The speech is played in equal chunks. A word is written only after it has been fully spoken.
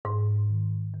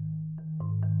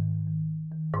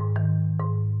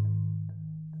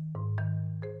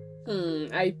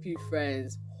IP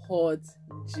friends, hot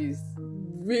gist,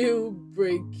 real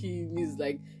breaking news.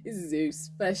 Like this is a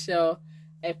special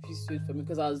episode for me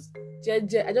because I just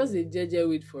did JJ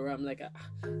wait for her. I'm like,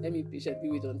 let me patiently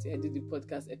wait until I do the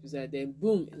podcast episode, and then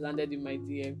boom, it landed in my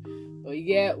DM. But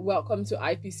yeah, welcome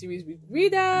to IP series with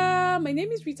Rita. My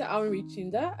name is Rita Allen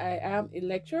Richinda. I am a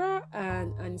lecturer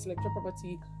and an intellectual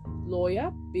property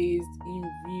lawyer based in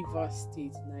Rivers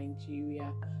State,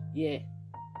 Nigeria. Yeah,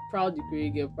 proud degree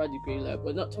girl, proud degree lawyer.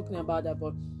 But not talking about that.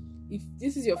 But if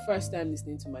this is your first time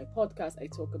listening to my podcast, I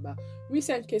talk about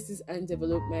recent cases and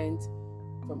development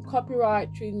from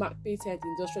copyright, trademark, patent,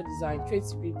 industrial design, trade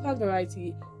secret, plant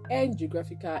variety, and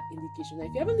geographical indication. Now,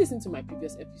 if you haven't listened to my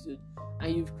previous episode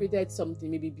and you've created something,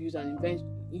 maybe built an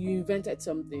you invented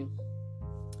something,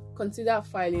 consider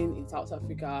filing in South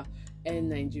Africa and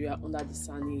Nigeria under the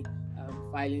SANI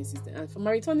filing system. And for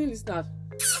my returning listeners,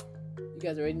 you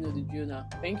guys already know the drill now.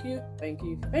 Thank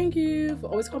you for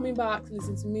always coming back to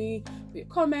listen to me, for your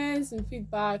comments and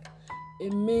feedback.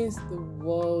 It means the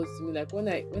world to me. Like when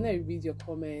I read your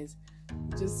comments,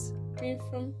 it just bring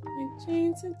from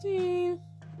chain to chain.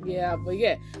 Yeah, but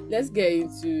yeah, let's get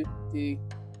into the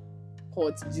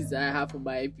hot gist I have for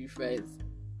my IP friends.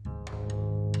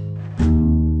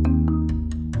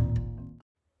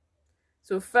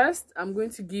 So first, I'm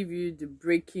going to give you the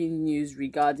breaking news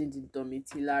regarding the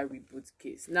Domitila reboot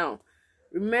case. Now,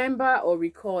 remember or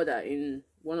recall that in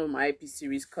one of my IP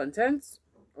series contents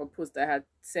or post, I had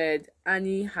said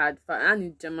Annie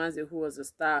Jamaze, who was a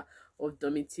star of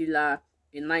Domitila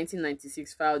in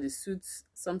 1996, filed a suit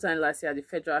sometime last year at the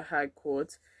Federal High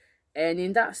Court. And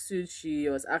in that suit, she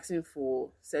was asking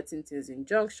for certain things: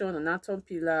 injunction, an atom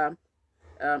pillar,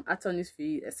 attorney's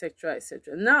fee, etc.,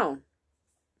 etc. Now,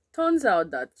 turns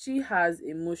out that she has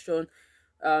a motion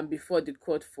before the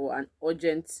court for an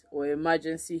urgent or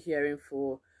emergency hearing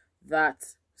for that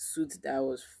suit that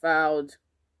was filed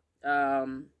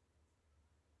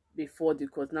before the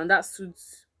court. Now that suit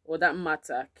or that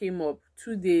matter came up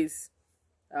 2 days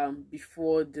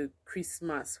before the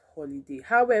Christmas holiday.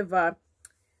 However,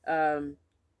 the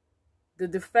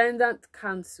defendant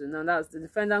counsel, now that's the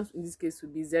defendant in this case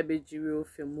would be Zebejiro,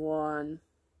 Film One,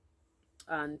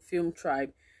 and Film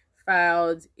Tribe,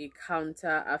 filed a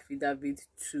counter affidavit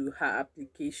to her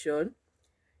application.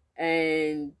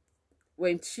 And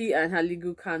when she and her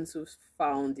legal counsel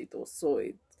found it or saw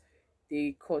it,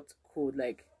 they caught cold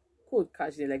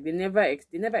catch it. Like they never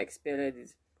expected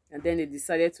it, and then they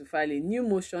decided to file a new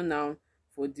motion now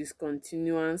for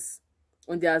discontinuance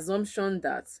on the assumption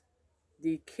that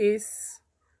the case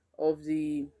of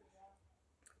the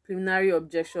preliminary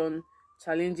objection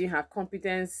challenging her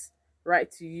competence,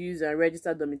 right to use and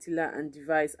register Domitila and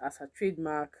device as her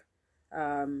trademark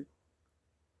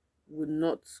would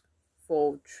not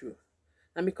fall through.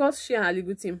 And because she and her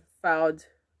legal team filed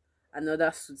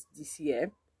another suit this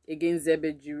year against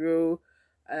Zebejiro,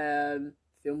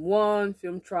 Film One,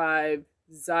 Film Tribe,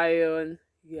 Zion,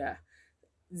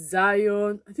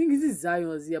 Zion, I think this is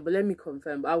Zion's, but let me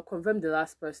confirm. I'll confirm the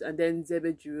last person, and then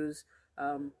Zebejiro's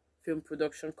film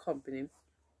production company.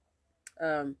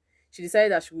 She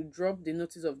decided that she would drop the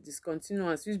notice of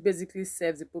discontinuance, which basically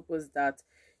serves the purpose that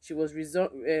she was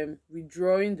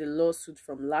withdrawing the lawsuit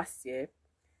from last year,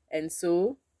 and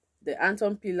so the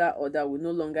Anton Pillar order will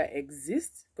no longer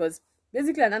exist, because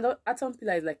basically an Anton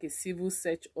Pillar is like a civil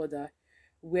search order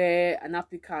where an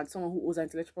applicant, someone who owns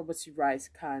intellectual property rights,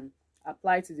 can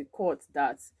apply to the court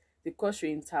that the court should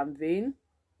intervene,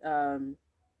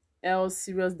 else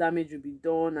serious damage will be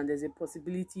done, and there's a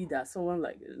possibility that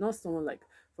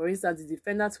for instance, the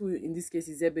defendant, who in this case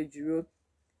is Zebejiro,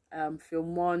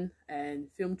 Film One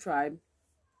and Film Tribe,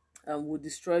 will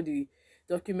destroy the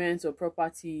documents or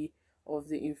property of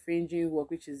the infringing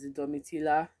work, which is the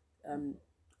Domitila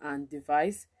and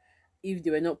device, if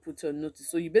they were not put on notice.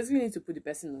 So you basically need to put the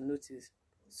person on notice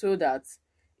so that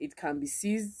it can be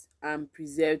seized and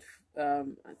preserved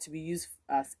to be used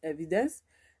as evidence.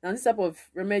 Now, this type of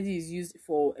remedy is used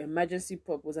for emergency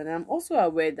purpose, and I'm also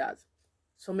aware that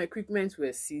some equipment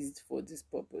were seized for this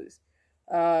purpose.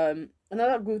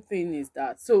 Another good thing is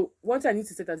that, so what I need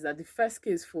to say is that the first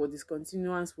case for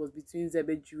discontinuance was between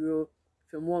Zebejiro,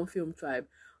 Film One, Film Tribe,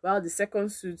 while the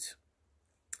second suit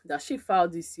that she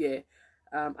filed this year,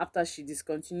 after she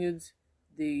discontinued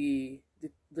the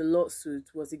lawsuit,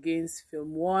 was against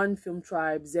Film One, Film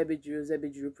Tribe,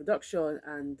 Zebejiro Production,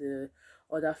 and the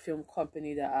other film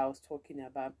company that I was talking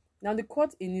about. Now, the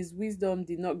court, in his wisdom,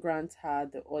 did not grant her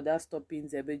the order stopping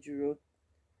Zebejiro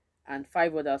and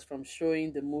 5 others from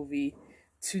showing the movie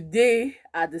today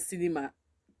at the cinema.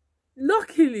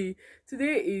 luckily,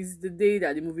 today is the day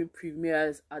that the movie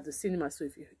premieres at the cinema. So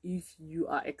if you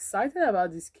are excited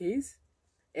about this case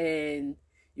and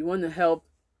you want to help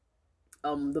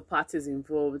the parties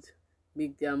involved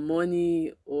make their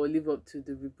money or live up to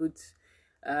the reboot,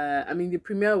 I mean the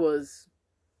premiere was,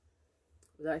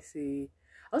 would I say,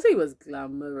 I'll say it was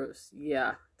glamorous.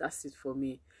 Yeah, that's it for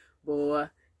me.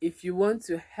 But if you want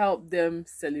to help them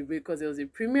celebrate, because there was a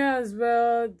premiere as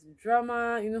well, the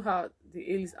drama, you know how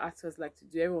the A-list actors like to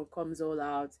do, everyone comes all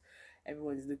out,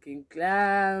 everyone is looking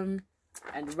glam,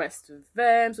 and the rest of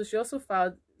them. So she also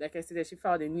filed, like I said, she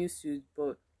filed a new suit,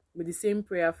 but with the same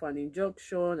prayer for an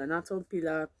injunction, an atom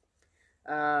pillar,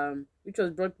 which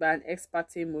was brought by an ex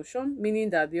parte motion, meaning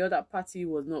that the other party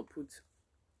was not put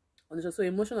on the show. So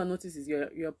emotional notice is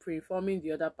you're pre-informing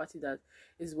the other party that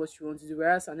this is what you want to do,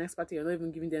 whereas an ex parte, you're not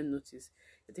even giving them notice,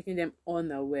 you're taking them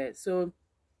unaware. So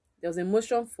there was a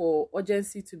motion for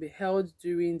urgency to be held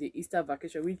during the Easter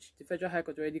vacation, which the Federal High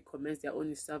Court already commenced their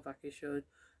own Easter vacation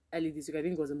early this week. I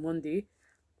think it was a Monday.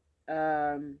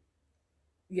 Yeah,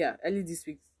 early this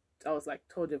week. I was like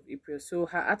 3rd of April. So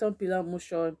her atom pillar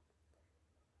motion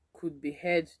could be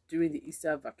heard during the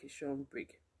Easter vacation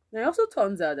break. Now, it also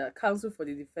turns out that counsel for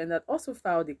the defendant also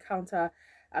filed a counter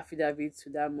affidavit to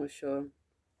that motion,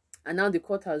 and now the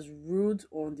court has ruled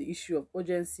on the issue of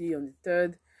urgency on the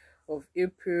 3rd of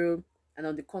April and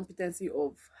on the competency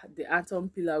of the atom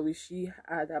pillar, which she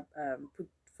had put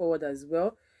forward as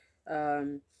well.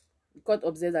 The court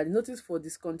observed that the notice for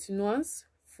discontinuance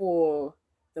for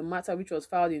the matter, which was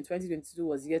filed in 2022,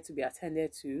 was yet to be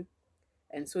attended to,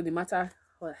 and so the matter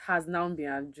has now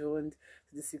been adjourned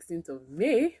to the 16th of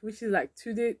May, which is like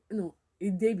 2 days, no, a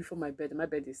day before my birthday. My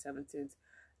birthday is 17th,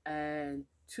 and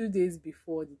 2 days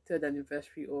before the 3rd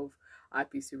anniversary of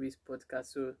IP Series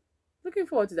podcast. So looking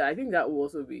forward to that. I think that will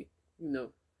also be,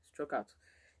 struck out.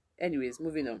 Anyways,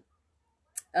 moving on.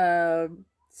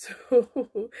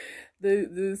 So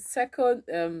the second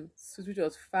suit, which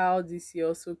was filed this year,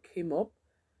 also came up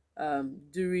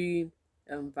during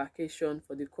vacation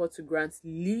for the court to grant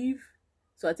leave.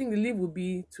 So I think the leave will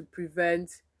be to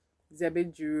prevent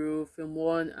Zebe Juru, Film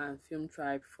One, and Film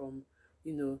Tribe from,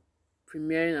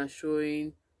 premiering and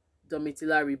showing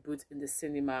Domitila reboot in the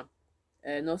cinema.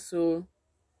 And also,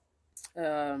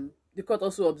 the court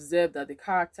also observed that the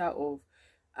character of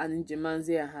Annie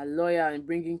Jemanze and her lawyer in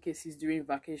bringing cases during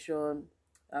vacation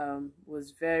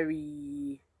was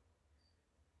very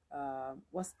I'm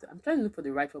trying to look for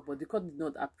the right word, but the court did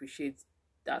not appreciate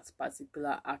that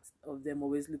particular act of them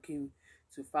always looking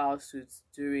to file suits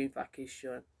during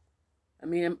vacation. I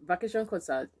mean, vacation courts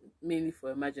are mainly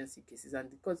for emergency cases,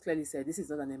 and the court clearly said this is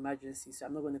not an emergency, so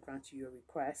I'm not going to grant you your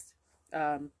request. There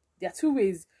are two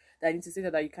ways that I need to say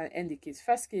that you can end the case.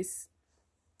 First way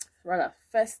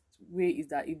is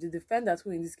that if the defendant,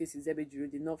 who in this case is Zebe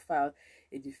Juru, did not file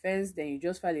a defense, then you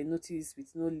just file a notice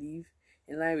with no leave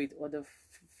in line with Order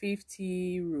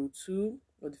 50 Rule 2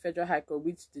 of the Federal High Court,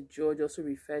 which the judge also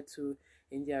referred to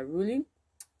in their ruling.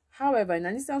 However, in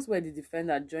an instance where the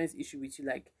defendant joins issue with you,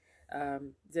 like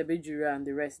Zebe Juru and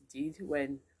the rest did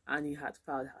when Annie had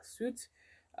filed her suit,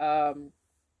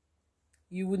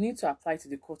 you would need to apply to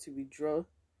the court to withdraw,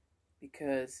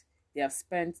 because they have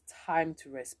spent time to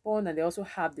respond and they also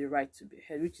have the right to be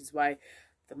heard, which is why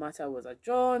the matter was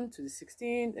adjourned to the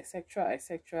 16th, etc.,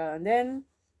 etc. And then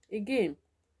again,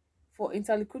 for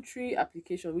interlocutory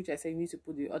application, which I said you need to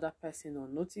put the other person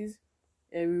on notice,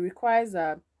 it requires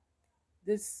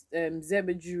this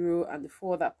Zebe Juru and the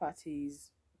 4 other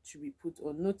parties to be put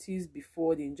on notice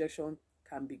before the injunction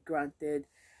can be granted,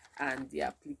 and the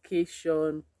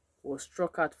application was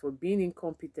struck out for being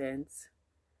incompetent,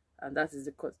 and that is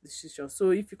the court decision. So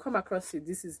if you come across it,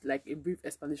 this is like a brief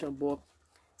explanation, but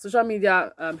social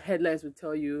media headlines will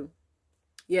tell you,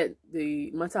 yeah,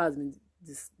 the matter has been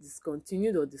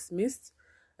discontinued or dismissed.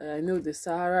 I know the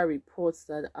Sahara reports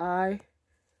that I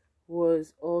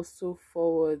was also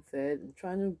forwarded. I'm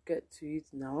trying to get to it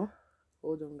now.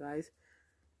 Hold on, guys.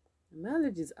 My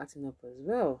allergy is acting up as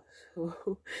well.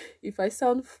 So if I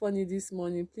sound funny this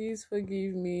morning, please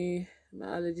forgive me. My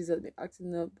allergies have been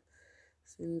acting up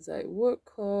since I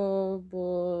woke up.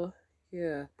 But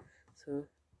yeah,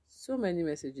 so many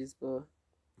messages, but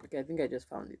okay, I think I just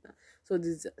found it now. So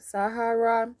this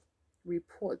Sahara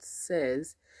report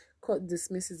says court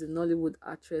dismisses the Nollywood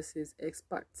actress's ex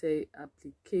parte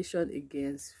application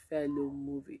against fellow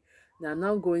movie. Now I'm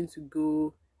now going to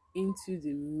go into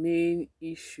the main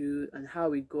issue and how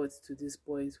we got to this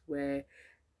point where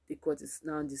the court is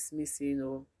now dismissing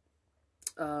or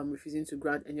refusing to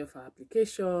grant any of her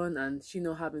application, and she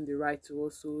not having the right to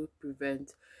also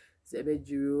prevent Zebe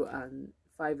Juru and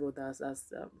 5 others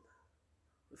as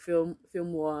Film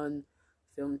One,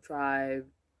 Film Tribe,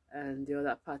 and the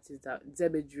other parties that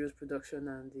Zebe Juro's production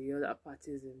and the other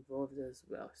parties involved as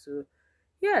well. So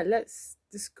yeah, let's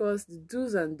discuss the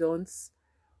do's and don'ts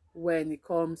when it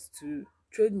comes to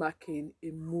trademarking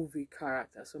a movie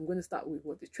character. So I'm going to start with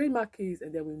what the trademark is,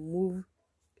 and then we move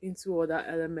into other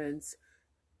elements,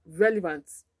 relevant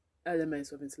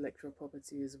elements of intellectual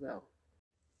property as well.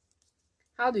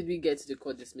 How did we get to the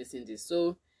court dismissing this?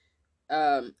 So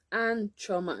Anne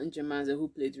Choma and Jemaza, who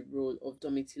played the role of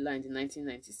Domitila in the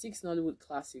 1996 Nollywood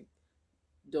classic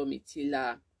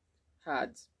Domitila,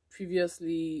 had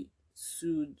previously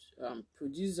sued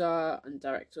producer and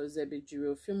director Zebe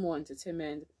Jiro, Film One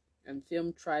Entertainment, and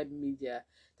Film Tribe Media.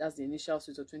 That's the initial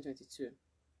suit of 2022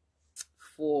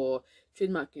 for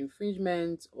trademark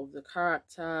infringement of the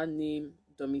character name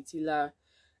Domitila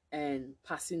and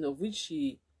passing of which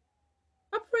she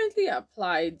apparently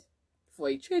applied for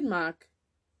a trademark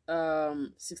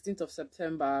 16th of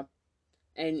September,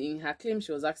 and in her claim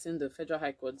she was asking the Federal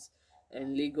High Court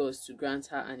in Lagos to grant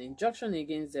her an injunction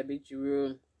against Zebe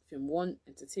Jiro, Film One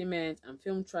Entertainment, and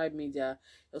Film Tribe Media.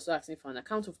 Also asking for an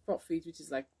account of profit, which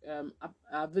is like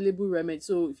available remedy.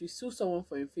 So if you sue someone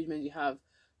for infringement, you have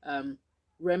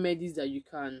remedies that you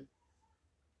can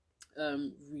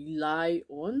rely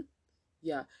on.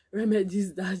 Yeah,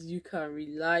 remedies that you can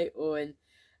rely on,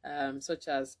 such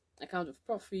as account of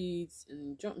profits,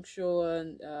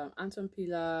 injunction, Anton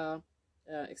Pillar,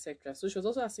 etc. So she was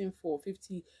also asking for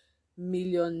 50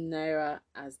 million naira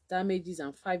as damages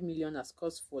and 5 million as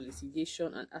cost for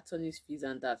litigation and attorney's fees,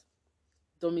 and that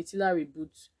Domitila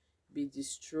reboot be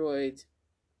destroyed,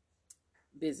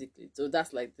 basically. So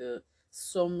that's like the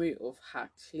summary of her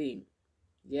claim.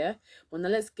 Yeah, but now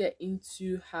let's get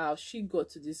into how she got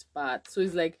to this part. So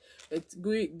it's like it's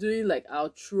doing like our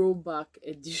throwback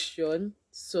edition,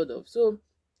 sort of. So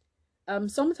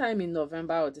sometime in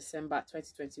November or December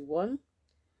 2021,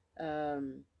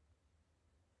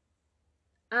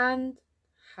 Anne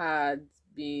had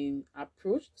been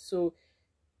approached. So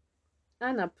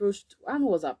Anne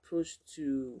was approached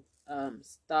to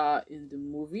star in the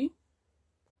movie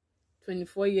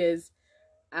 24 years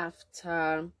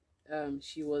after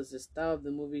she was the star of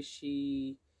the movie.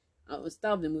 She was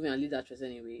star of the movie and lead actress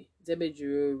anyway. Zebe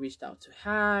Jiro reached out to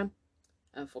her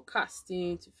for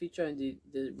casting to feature in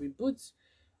the reboot,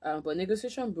 but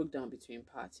negotiation broke down between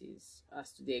parties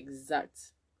as to the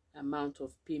exact amount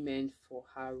of payment for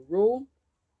her role.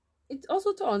 It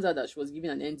also turns out that she was given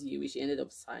an NDA, which she ended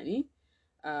up signing.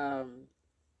 There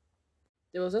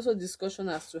was also discussion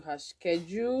as to her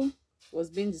schedule was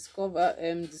being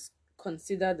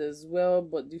considered as well,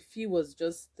 but the fee was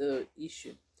just the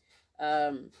issue.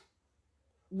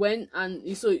 When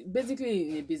and so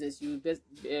basically in a business you best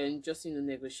just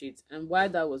negotiate, and while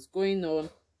that was going on,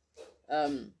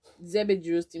 Zebe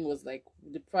Jiro's team was like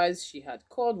the price she had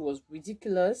called was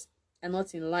ridiculous and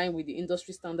not in line with the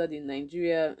industry standard in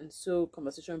Nigeria, and so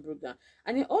conversation broke down.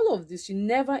 And in all of this, she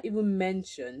never even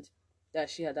mentioned that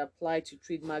she had applied to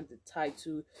trademark the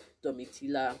title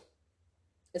Domitila,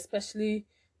 especially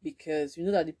because you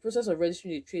know that the process of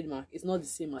registering a trademark is not the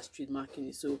same as trademarking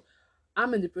it. So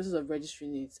I'm in the process of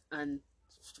registering it, and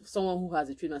someone who has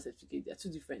a trademark certificate, they're two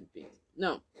different things.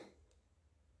 Now,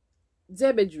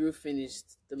 Zebe Jiro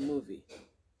finished the movie,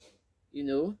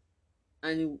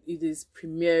 and it is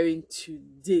premiering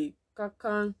today,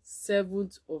 Kakan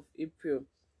 7th of April,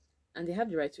 and they have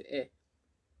the right to air.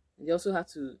 And they also have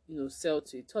to, sell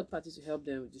to a third party to help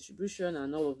them with distribution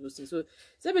and all of those things. So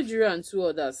Zebe Jiro and two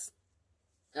others,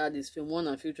 this Film One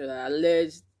and Future, that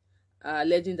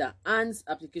alleging that Anne's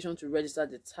application to register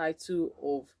the title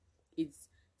of its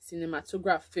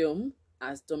cinematograph film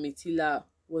as Domitila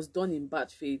was done in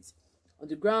bad faith, on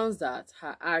the grounds that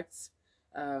her act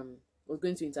was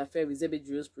going to interfere with Zebe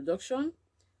Jiro's production,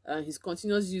 his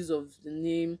continuous use of the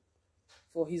name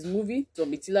for his movie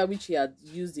Domitila, which he had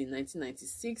used in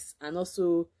 1996, and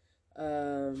also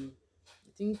I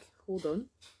think, hold on,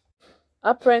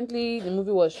 apparently the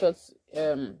movie was shot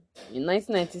in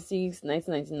 1996,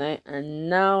 1999, and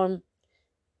now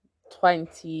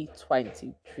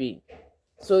 2023.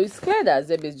 So it's clear that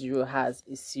Zebe Jiro has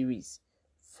a series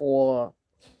for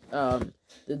the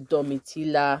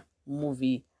Domitila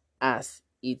movie as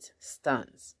it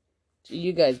stands. Do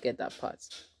you guys get that part?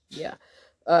 Yeah.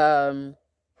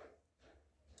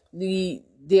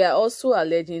 They are also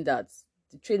alleging that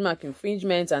the trademark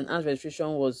infringement and Anne's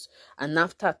registration was an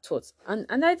afterthought,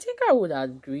 and I think I would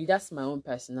agree. That's my own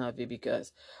personal view,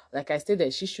 because like I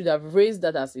stated, she should have raised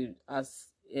that as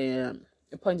a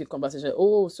point of conversation.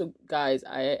 Oh, so guys,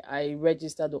 I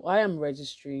registered, or I am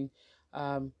registering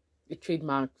a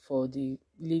trademark for the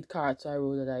lead character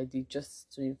role that I did,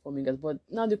 just to inform you guys. But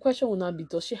now the question will not be,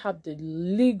 does she have the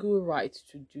legal right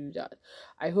to do that?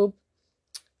 I hope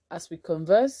as we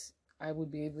converse, I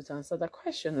would be able to answer that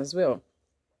question as well.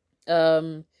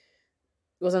 Um,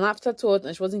 it was an afterthought,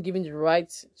 and she wasn't given the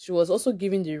right. She was also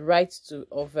given the right to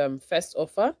of first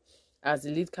offer as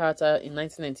the lead character in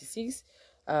 1996.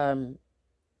 And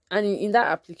in that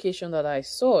application that I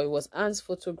saw, it was Anne's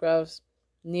photographs,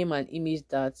 name and image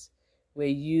that were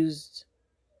used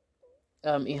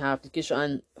in her application.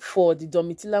 And for the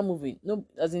Domitila movie, no,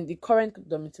 as in the current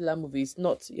Domitila movie, it's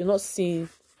not, you're not seeing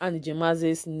Annie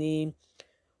Jemaze's name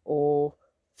or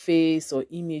face or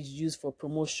image used for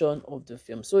promotion of the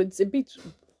film. So it's a bit,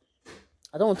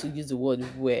 I don't want to use the word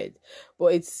weird,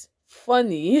 but it's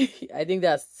funny. I think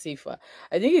that's safer.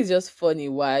 I think it's just funny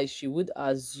why she would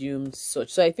assume such.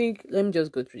 So I think, let me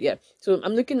just go through. Yeah. So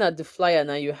I'm looking at the flyer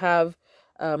now. You have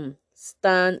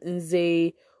Stan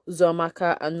Nze,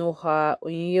 Uzomaka Anoha,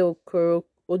 Onyinye Okoro,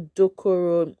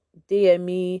 Odokoro,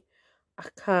 DME,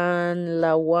 Akan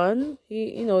Lawan.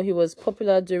 He was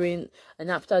popular during and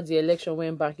after the election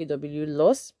when Banky W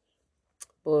lost,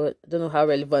 but I don't know how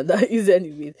relevant that is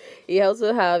anyways. He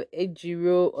also have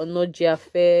Ejiro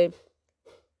Onojiafe,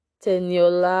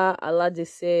 Teniola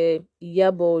Aladese,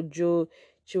 Iyabo Ojo,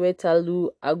 Chiwetalu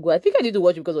Agu. I think I need to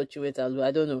watch it because of Chiwetalu. I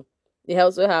don't know. They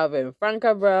also have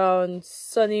Franca Brown,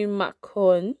 Sonny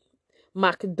McDon,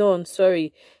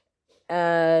 sorry,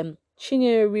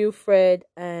 Chinyere Wilfred,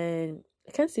 and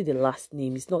I can't see the last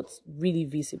name. It's not really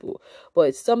visible, but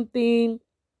it's something.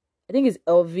 I think it's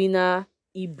Elvina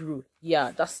Ibru.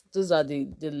 Yeah, those are the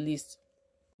list.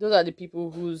 Those are the people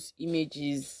whose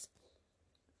images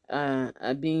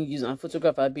are being used and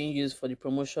photographs are being used for the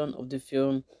promotion of the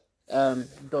film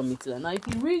Domitila. Now,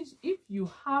 if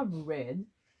you have read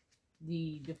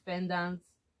the defendant's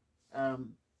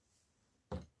um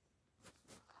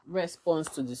response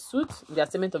to the suit, the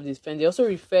statement of the defense, they also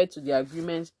referred to the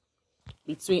agreement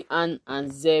between Anne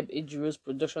and Zeb Ejiro's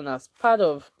production as part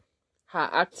of her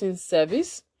acting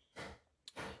service,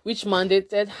 which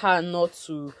mandated her not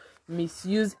to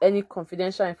misuse any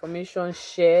confidential information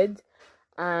shared,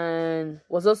 and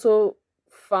was also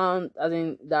found as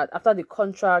in that after the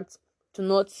contract to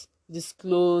not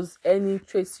disclose any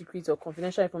trade secrets or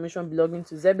confidential information belonging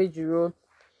to Zeb Ejiro.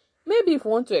 Maybe if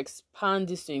we want to expand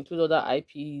this to include other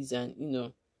IPs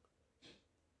and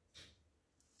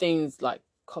things like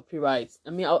copyright. I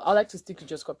mean, I like to stick to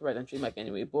just copyright and trademark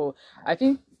anyway, but I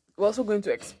think we're also going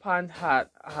to expand her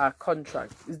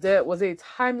contract. Was there a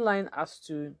timeline as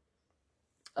to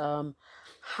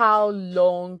how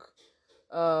long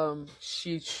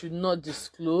she should not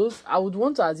disclose? I would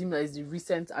want to assume that it's the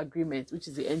recent agreement, which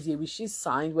is the NDA, which she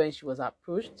signed when she was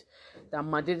approached, that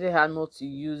mandated her not to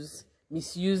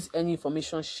misuse any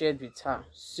information shared with her.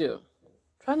 So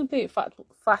trying to play a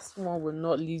fast one will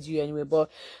not lead you anywhere. But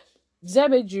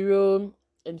Zeb Ejiro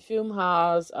and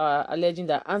Filmhouse are alleging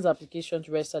that Anne's application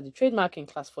to register the trademark in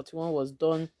Class 41 was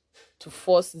done to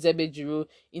force Zeb Ejiro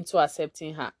into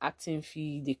accepting her acting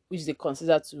fee, which they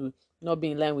consider to not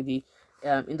be in line with the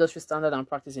industry standard and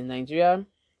practice in Nigeria.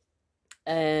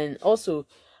 And also,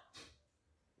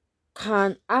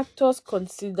 can actors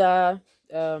consider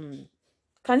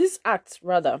can this act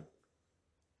rather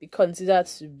be considered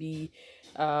to be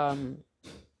a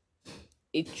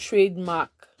trademark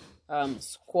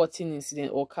squatting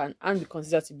incident, or can Anne be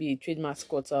considered to be a trademark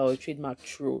squatter or a trademark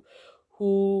troll?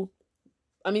 Who,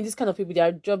 I mean, this kind of people,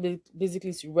 their job is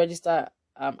basically to register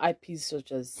IPs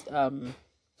such as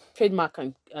trademark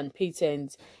and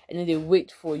patents, and then they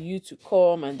wait for you to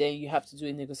come, and then you have to do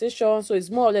a negotiation. So it's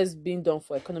more or less being done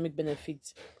for economic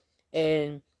benefit.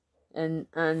 And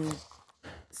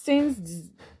since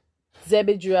Zeb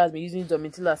Ejiro has been using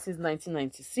Domitila since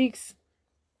 1996,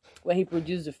 when he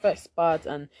produced the first part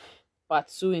and part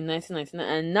 2 in 1999,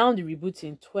 and now the reboot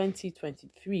in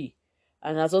 2023,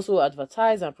 and has also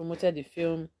advertised and promoted the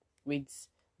film with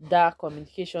Dark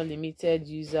Communication Limited,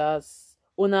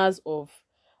 owners of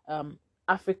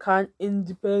African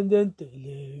Independent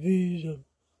Television.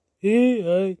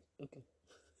 Okay.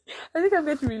 I think I'm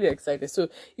getting really excited. So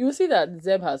you will see that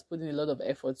Zeb has put in a lot of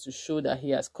effort to show that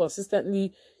he has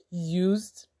consistently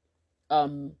used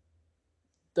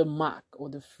the mark or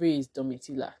the phrase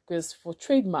Domitila. Because for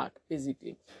trademark,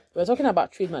 basically, we're talking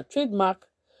about trademark. Trademark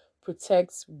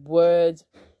protects words,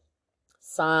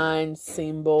 signs,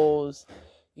 symbols,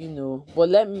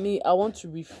 But I want to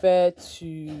refer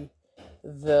to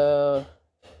the,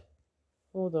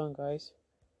 hold on, guys.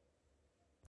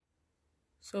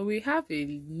 So we have a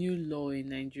new law in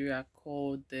Nigeria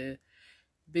called the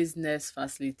Business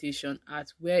Facilitation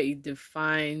Act, where it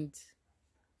defined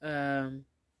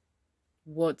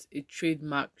what a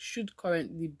trademark should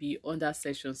currently be under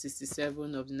Section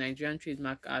 67 of the Nigerian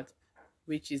Trademark Act,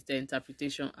 which is the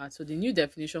Interpretation Act. So the new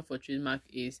definition for trademark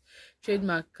is: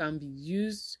 trademark can be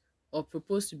used or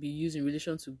proposed to be used in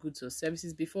relation to goods or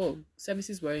services. Before,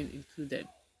 services weren't included.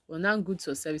 Well, now goods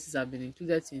or services have been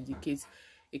included to indicate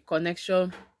a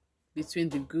connection between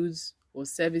the goods or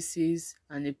services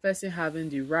and a person having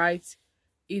the right,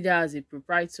 either as a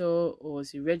proprietor or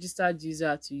as a registered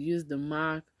user, to use the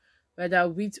mark, whether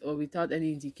with or without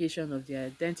any indication of the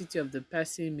identity of the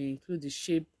person, may include the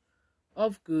shape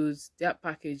of goods, their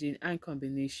packaging, and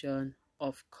combination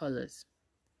of colors.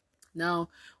 Now,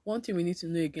 one thing we need to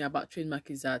know again about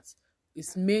trademark is that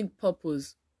its main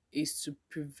purpose is to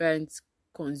prevent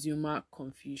consumer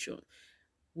confusion.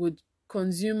 Would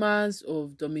consumers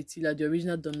of Domitila, the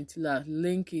original Domitila,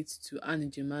 link it to Annie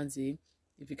Jemanze?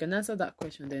 If you can answer that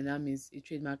question, then that means a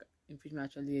trademark infringement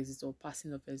actually exists or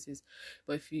passing of exists.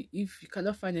 But if you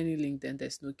cannot find any link, then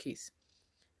there's no case.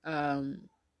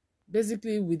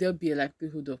 Basically, will there be a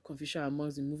likelihood of confusion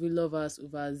amongst the movie lovers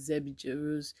over Zebi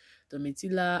Jeru's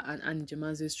Domitila and Annie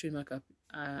Jemanze's trademark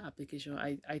application?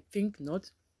 I think not,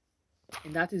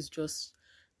 and that is just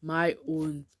my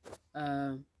own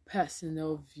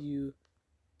personal view,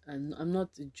 and I'm not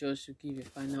a judge to give a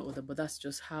final order, but that's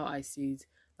just how I see it.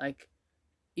 Like,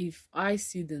 if I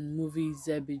see the movie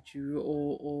Zebi Juru,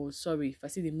 or sorry, if I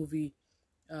see the movie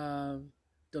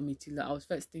Domitila, I would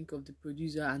first think of the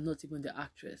producer and not even the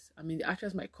actress. I mean, the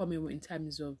actress might come in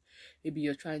times of maybe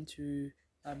you're trying to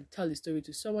tell a story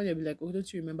to someone, you'll be like, oh,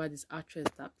 don't you remember this actress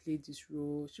that played this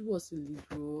role? She was the lead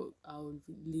role, our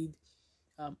lead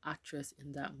actress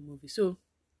in that movie. So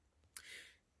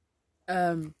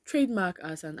trademark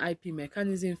as an IP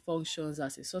mechanism functions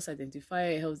as a source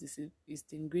identifier. It helps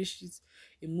distinguishes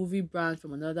a movie brand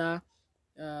from another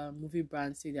movie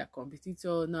brand, say their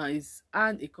competitor. Now, is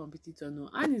Anne a competitor? No,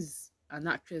 Anne is an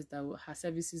actress that her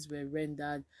services were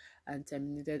rendered and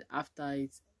terminated after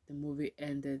the movie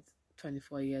ended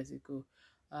 24 years ago.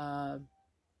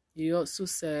 It also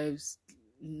serves,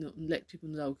 let people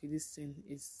know that, okay, this thing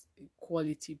is a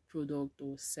quality product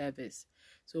or service.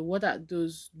 So what are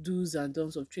those do's and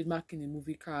don'ts of trademarking a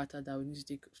movie character that we need to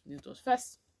take note of?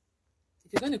 First,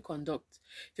 if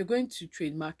you're going to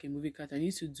trademark a movie character, you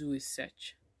need to do a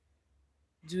search.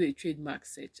 Do a trademark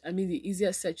search. I mean, the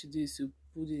easiest search to do is to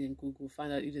put it in Google,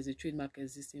 find out if there's a trademark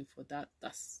existing for that.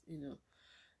 That's,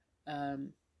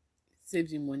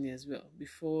 saves you money as well.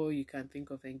 Before you can think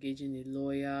of engaging a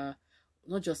lawyer,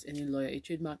 not just any lawyer, a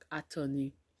trademark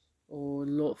attorney or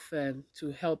law firm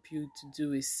to help you to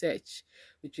do a search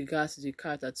with regards to the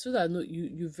character, so that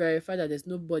you verify that there's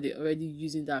nobody already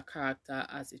using that character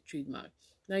as a trademark.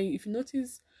 Now, if you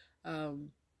notice,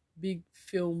 big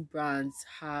film brands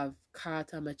have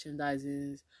character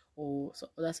merchandising or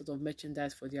other sort of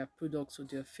merchandise for their products or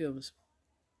their films.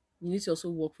 You need to also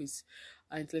work with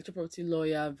an intellectual property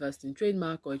lawyer versed in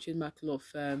trademark or a trademark law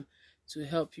firm to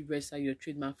help you register your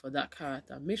trademark for that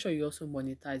character. Make sure you also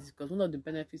monetize it, because one of the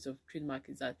benefits of trademark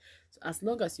is that as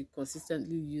long as you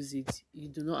consistently use it, you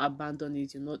do not abandon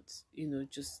it, you're not,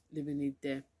 just leaving it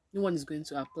there. No one is going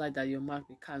to apply that your mark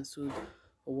be cancelled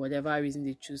or whatever reason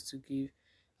they choose to give.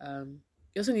 You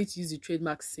also need to use the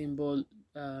trademark symbol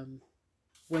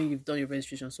when you've done your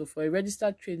registration. So for a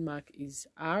registered trademark is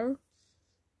R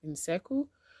in circle,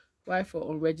 while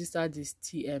for unregistered is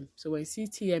TM. So when you see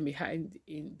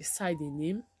TM beside the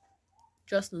name,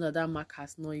 just know that mark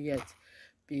has not yet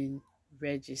been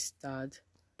registered.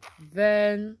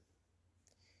 Then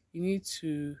you need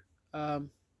to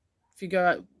figure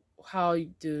out how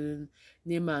the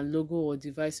name and logo or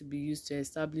device will be used to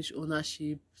establish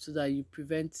ownership, so that you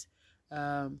prevent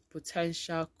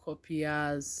potential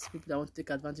copiers, people that want to take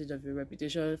advantage of your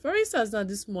reputation. For instance, now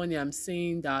this morning I'm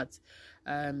saying that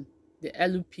the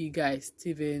LUP guy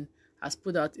Steven has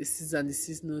put out a cease and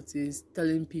desist notice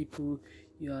telling people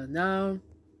you are now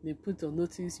they put on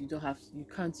notice, you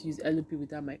can't use LUP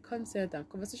without my consent, and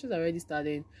conversations are already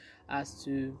starting as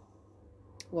to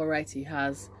what right he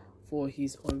has for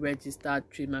his unregistered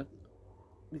trademark,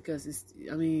 because this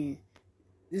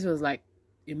was like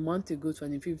a month ago,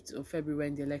 25th of February,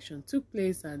 when the election took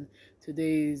place, and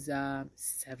today is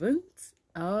 7th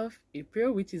of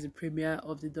April, which is the premiere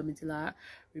of the Domitila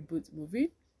reboot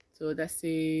movie. So let's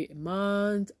say a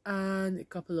month and a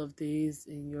couple of days,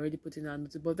 and you're already putting out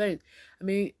notice. But then,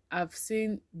 I've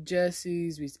seen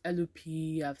jerseys with LOP,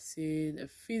 I've seen a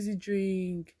fizzy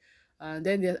drink, and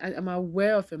then I'm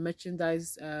aware of a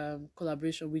merchandise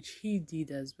collaboration which he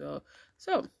did as well.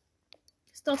 So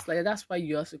stuff like that. That's why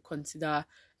you also consider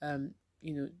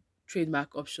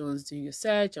trademark options doing your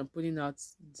search and putting out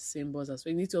the symbols as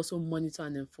well. You need to also monitor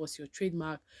and enforce your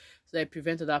trademark so that you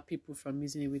prevent other people from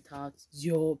using it without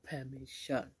your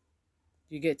permission.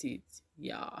 You get it?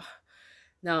 Yeah.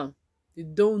 Now, the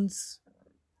don'ts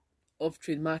of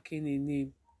trademarking a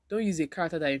name. Don't use a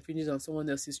character that infringes on someone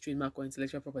else's trademark or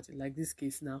intellectual property. Like this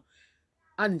case now.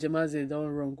 And Jemaze don't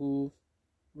wrong go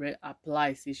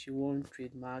apply say she won't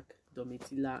trademark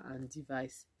Domitila and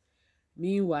device.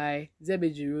 Meanwhile,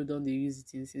 Zebejiro don't they use it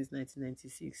since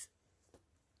 1996.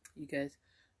 You guys,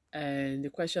 and the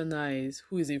question now is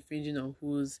who is infringing on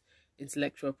whose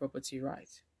intellectual property right?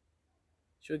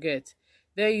 You get.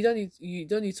 Then you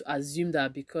don't need to assume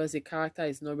that because a character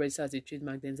is not registered as a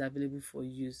trademark, then it's available for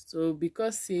use. So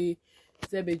because say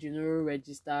Zebejiro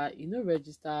register,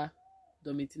 register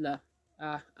Domitila.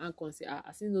 And can say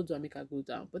I still no do make her go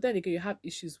down. But then again, you have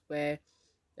issues where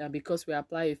because we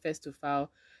apply a first to file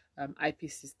IP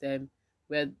system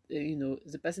where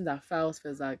the person that files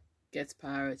first that gets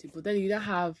priority. But then you don't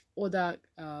have other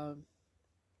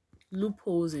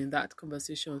loopholes in that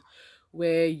conversation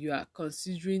where you are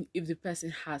considering if the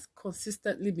person has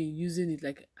consistently been using it,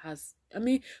 like has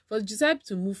for Giuseppe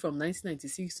to move from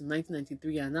 1996 to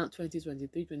 1993 and now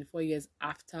 2023, 24 years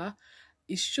after,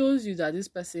 it shows you that this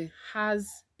person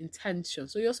has intention.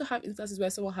 So you also have instances where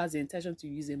someone has the intention to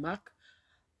use a mark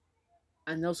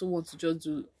and also want to just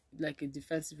do like a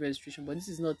defensive registration, but this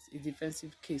is not a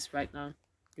defensive case right now.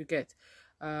 You get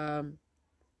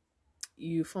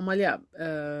you formally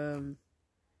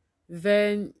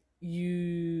then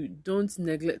you don't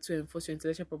neglect to enforce your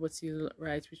intellectual property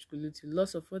rights, which could lead to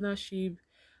loss of ownership.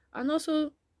 And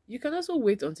also you can also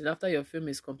wait until after your film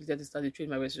is completed to start the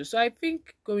trademark registration. So I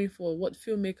think going forward, what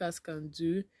filmmakers can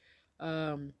do,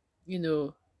 you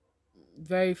know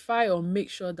verify or make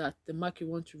sure that the mark you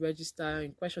want to register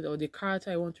in question or the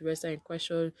character you want to register in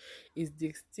question is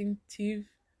distinctive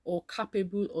or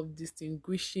capable of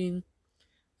distinguishing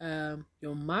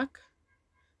your mark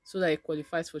so that it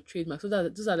qualifies for trademark. So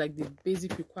that those are like the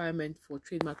basic requirements for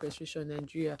trademark registration in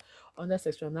Nigeria. Under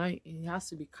section 9, it has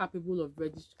to be capable of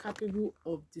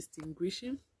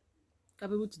distinguishing,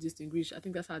 capable to distinguish. I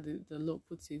think that's how the law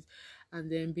puts it.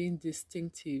 And then being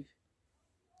distinctive.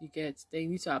 You get. Then you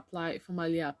need to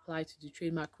formally apply to the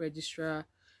trademark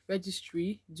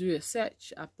registry, do a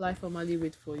search, apply formally,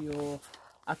 wait for your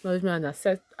acknowledgement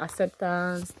and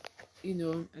acceptance,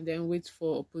 and then wait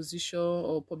for opposition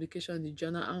or publication in the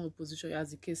journal and opposition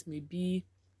as the case may be.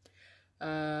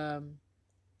 Then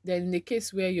in the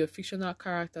case where your fictional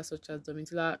character such as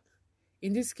Domitila,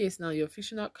 in this case now, your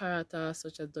fictional character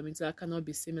such as Domitila cannot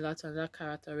be similar to another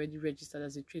character already registered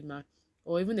as a trademark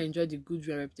or even enjoy the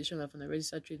goodwill and reputation of an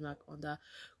registered trademark under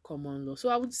common law. So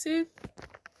I would say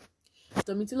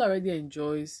Domitila already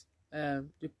enjoys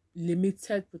the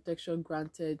limited protection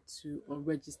granted to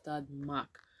unregistered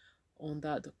mark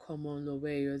under the common law,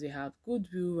 where you already have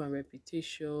goodwill and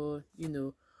reputation,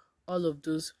 all of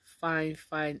those fine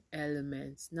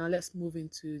elements. Now let's move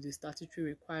into the statutory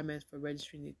requirements for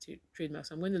registering a trademark.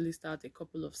 So I'm going to list out a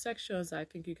couple of sections I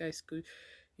think you guys could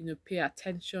pay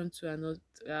attention to, and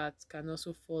that can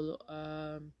also follow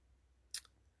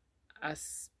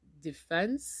as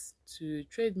defense to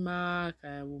trademark,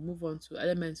 and we'll move on to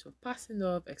elements of passing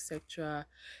off, etc.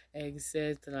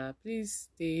 Please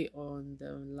stay on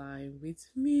the line with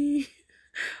me.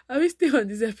 I will stay on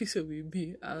this episode with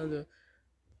me. I don't know.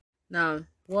 Now,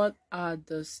 what are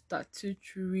the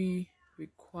statutory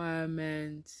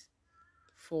requirements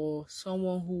for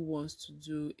someone who wants to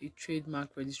do a trademark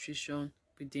registration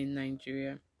within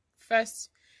Nigeria? First,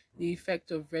 the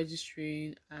effect of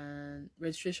registration and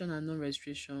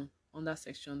non-registration under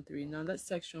Section 3. Now, that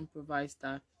section provides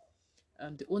that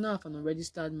the owner of an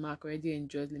unregistered mark already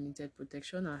enjoys limited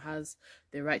protection and has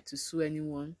the right to sue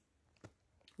anyone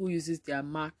who uses their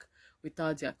mark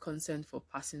without their consent for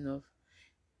passing off.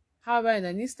 However, in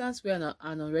an instance where an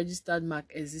unregistered mark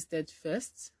existed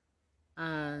first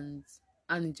and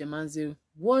Annie Jemanze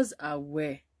was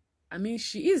aware,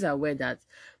 she is aware that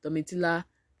Domitila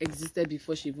existed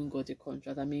before she even got a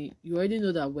contract. You already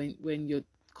know that when you're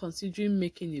considering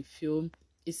making a film,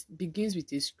 it begins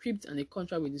with a script and a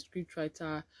contract with the script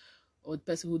writer or the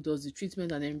person who does the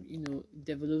treatment, and then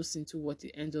develops into what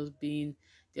it ends up being.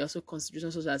 There are also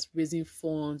considerations such as raising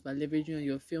funds by leveraging on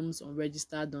your film's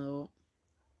unregistered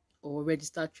or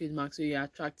registered trademark, so you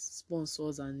attract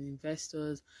sponsors and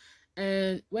investors.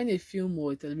 And when a film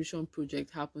or a television project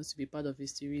happens to be part of a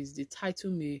series, the title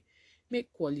may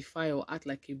qualify or act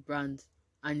like a brand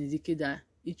and indicate that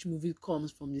each movie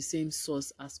comes from the same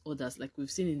source as others. Like we've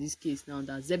seen in this case now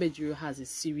that Zebejiro has a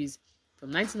series from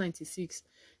 1996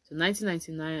 to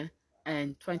 1999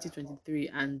 and 2023,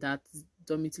 and that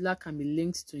Domitila can be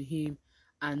linked to him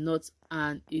and not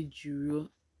an Ejiro,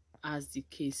 as the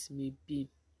case may be.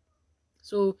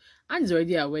 So Anne is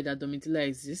already aware that Domitila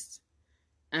exists,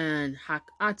 and her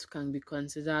act can be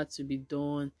considered to be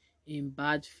done in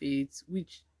bad faith,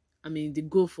 which, I mean, the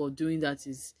goal for doing that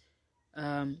is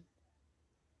um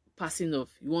passing off.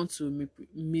 You want to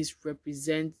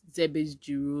misrepresent Zebedee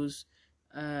Giro's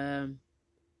um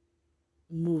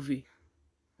movie,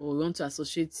 or you want to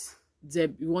associate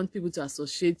you want people to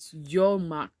associate your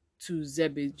mark to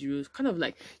Zebedee Giro's. Kind of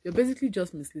like you're basically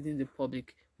just misleading the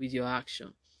public with your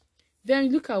action. Then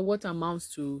you look at what amounts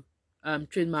to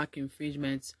trademark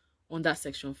infringement under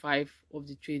Section 5 of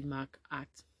the Trademark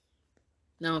Act.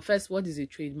 Now, first, what is a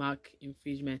trademark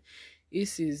infringement?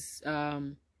 This is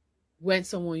when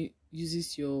someone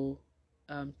uses your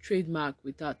trademark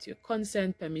without your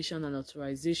consent, permission, and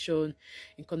authorization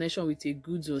in connection with a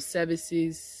goods or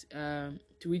services to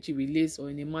which it relates,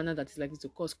 or in a manner that is likely to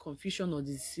cause confusion or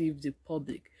deceive the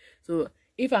public. So,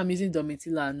 if I'm using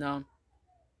Domitila now,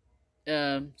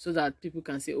 so that people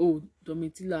can say, oh,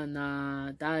 Domitila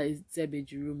na that is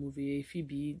Zebejiro movie, if he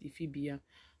be,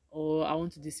 or I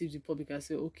want to deceive the public and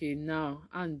say, okay, now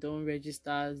and don't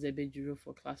register Zebejiro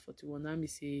for class 41. Now me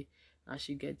say I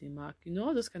should get the mark.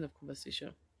 All those kind of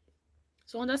conversation.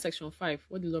 So under section 5,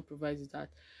 what the law provides is that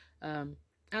and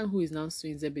who is now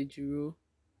suing Zebejiro,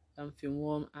 Film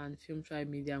One and Film Tribe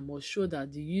Media must show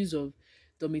that the use of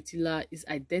Domitila is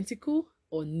identical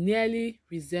or nearly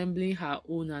resembling her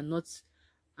own, and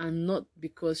not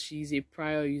because she is a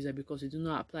prior user, because we do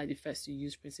not apply the first to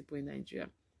use principle in Nigeria.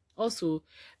 Also,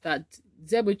 that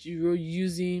Zebejiro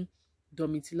using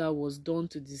Domitila was done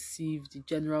to deceive the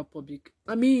general public.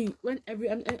 I mean,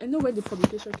 I know when the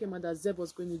publication came out that Zeb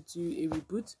was going to do a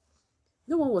reboot,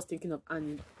 no one was thinking of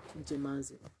Annie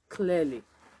Njemanzi. Clearly,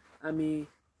 I mean,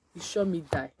 you sure me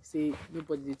die. Say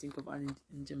nobody did think of Annie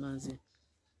Njemanzi.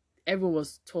 Everyone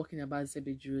was talking about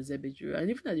Zebejiro, and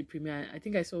even at the premiere, I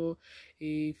think I saw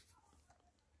a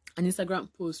an Instagram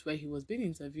post where he was being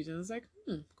interviewed, and I was like,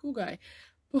 cool guy.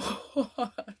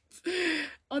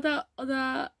 But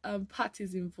other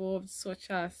parties involved, such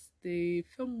as the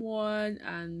Film One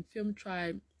and Film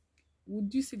Tribe,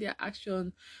 would you see their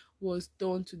action was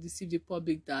done to deceive the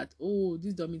public that, oh,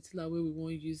 this Domitila way we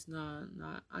won't use now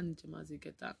and Jamazi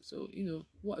get that. So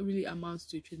what really amounts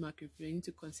to a trademark infringement, you need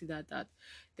to consider that.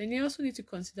 Then you also need to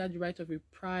consider the right of a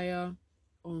prior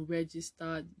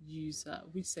unregistered user,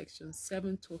 which section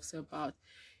 7 talks about.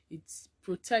 It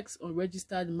protects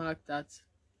unregistered mark that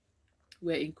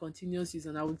were in continuous use,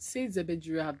 and I would say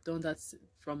Zebejiro have done that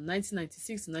from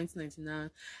 1996 to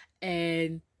 1999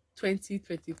 and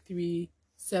 2023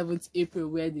 7th April,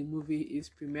 where the movie is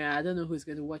premiere. I don't know who's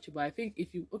going to watch it, but I think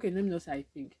if you let me know. So I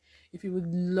think if you would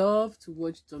love to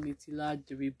watch Domitila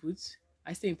the reboot,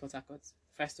 I stay in Port Harcourt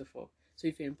first of all. So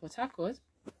if you're in Port Harcourt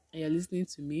and you're listening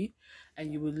to me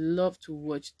and you would love to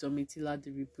watch Domitila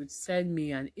the reboot, send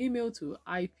me an email to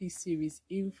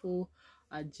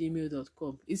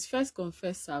ipseriesinfo@gmail.com. It's first come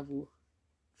first serve,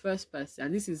 first person,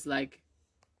 and this is like,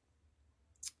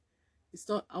 it's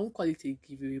not, I won't call it a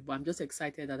giveaway, but I'm just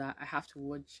excited that I have to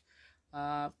watch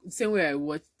the same way I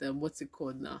watched them. What's it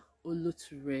called now?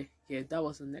 Oloture. Yeah, that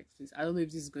was on Netflix. I don't know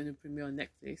if this is going to premiere on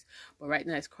Netflix, but right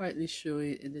now it's currently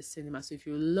showing in the cinema. So if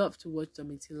you love to watch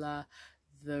Domitila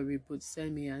the reboot,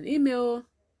 send me an email.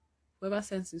 Whoever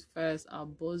sends it first, I'll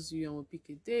buzz you and we'll pick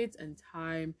a date and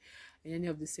time in any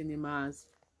of the cinemas.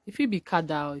 If it be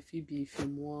Kada, or if it be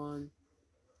Film One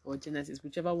or Genesis,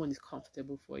 whichever one is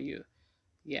comfortable for you.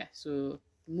 Yeah, so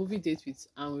movie date with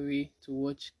Anwuri to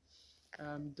watch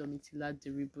Domitila the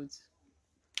reboot.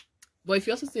 But if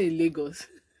you also stay in Lagos,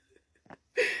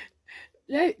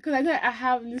 because I know I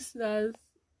have listeners,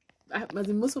 as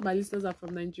in most of my listeners are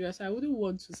from Nigeria, so I wouldn't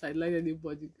want to sideline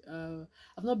anybody.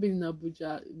 I've not been in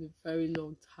Abuja in a very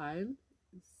long time.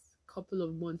 It's a couple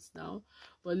of months now.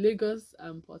 But Lagos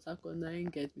and Port Harcourt now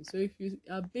get me. So if you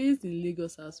are based in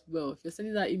Lagos as well, if you're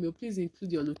sending that email, please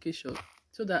include your location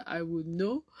so that I would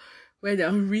know when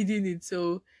I'm reading it.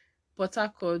 So Port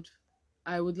Harcourt,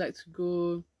 I would like to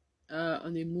go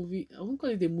on a movie. I won't call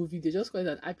it a movie, they just call it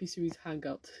an IP series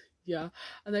hangout. Yeah,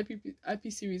 an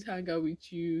IP series hangout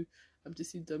with you to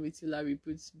see Domitila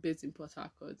reboots based in Port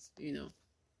Harcourt, And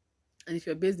if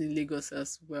you're based in Lagos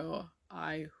as well,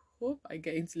 I hope I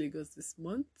get into Lagos this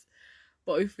month.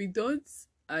 But if we don't,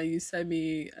 and you send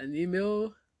me an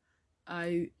email,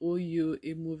 I owe you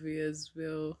a movie as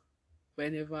well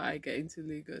whenever I get into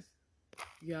Lagos.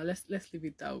 Yeah, let's leave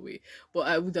it that way. But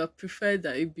I would have preferred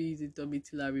that it be the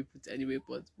Domitila reboot anyway.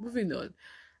 But moving on.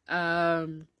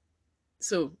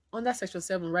 So under section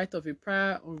 7, right of a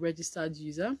prior unregistered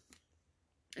user,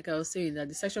 like I was saying, that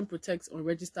the section protects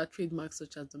unregistered trademarks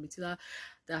such as domitilla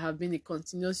that have been in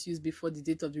continuous use before the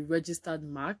date of the registered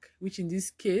mark, which in this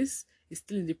case is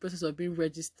still in the process of being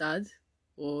registered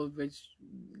or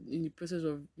in the process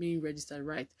of being registered,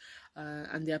 right?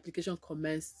 And the application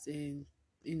commenced in,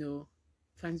 you know,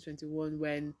 2021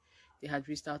 when they had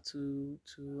reached out to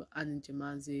Anne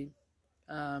Jemaze.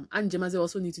 And Jemaze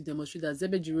also need to demonstrate that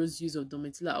Zeb Ejiro's use of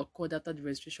Domitilla occurred after the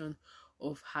registration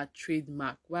of her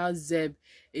trademark, while Zeb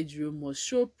Ejiro must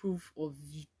show proof of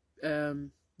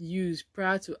use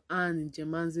prior to Anne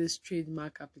Jemaze's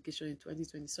trademark application in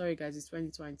 2020. Sorry guys, it's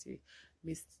 2020.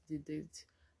 Missed the date.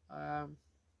 Or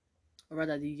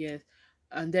rather the year.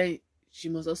 And then she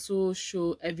must also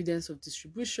show evidence of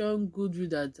distribution, goodwill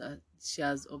that she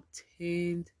has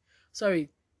obtained. Sorry,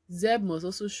 Zeb must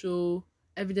also show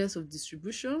evidence of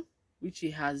distribution, which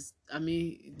he has, I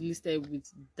mean, listed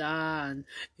with DA and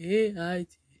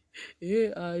AIT.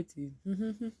 AIT.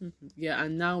 Yeah,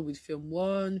 and now with Film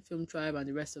One, Film Tribe, and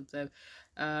the rest of them,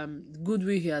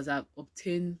 goodwill he has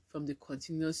obtained from the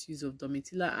continuous use of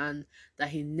Domitilla, and that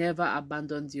he never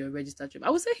abandoned the registered trip. I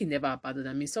would say he never abandoned.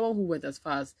 I mean, someone who went as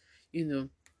far as, you know,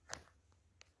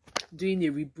 doing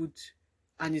a reboot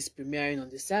and is premiering on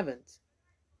the 7th.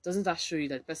 Doesn't that show you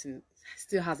that the person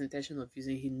still has intention of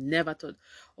using? He never thought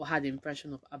or had the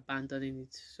impression of abandoning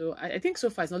it. So I think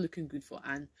so far it's not looking good for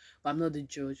Anne, but I'm not the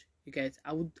judge. You get,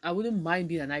 I wouldn't mind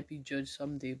being an IP judge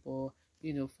someday, but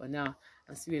you know, for now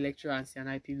I'm still a lecturer and still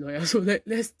an IP lawyer. So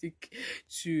let's stick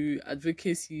to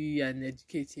advocacy and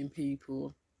educating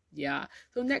people. Yeah.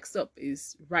 So next up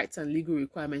is rights and legal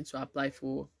requirements to apply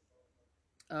for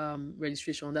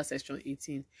registration under section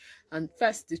 18. And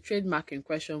first, the trademark in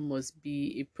question must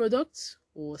be a product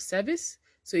or service.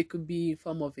 So it could be in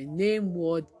form of a name,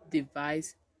 word,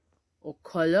 device, or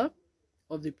color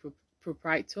of the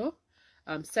proprietor.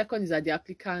 Second is that the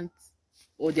applicant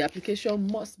or the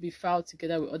application must be filed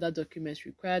together with other documents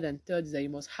required. And third is that you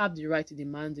must have the right to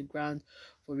demand the ground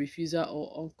for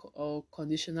refusal or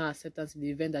conditional acceptance in the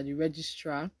event that the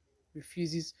registrar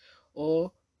refuses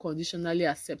or conditionally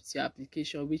accepts your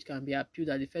application, which can be appealed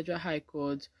at the Federal High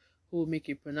Court, who will make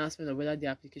a pronouncement of whether the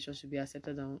application should be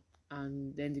accepted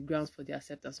and then the grounds for the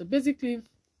acceptance. So basically,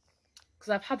 because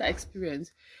I've had that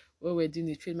experience where we're doing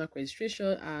the trademark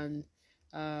registration and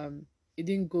it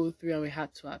didn't go through and we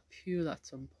had to appeal at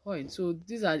some point. So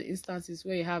these are the instances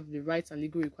where you have the rights and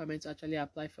legal requirements to actually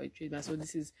apply for a trademark. So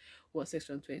this is what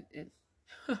section 20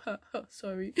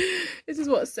 sorry, this is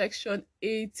what section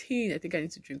 18, I think I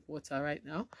need to drink water right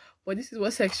now, but this is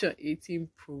what section 18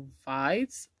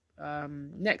 provides.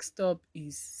 Next up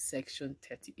is section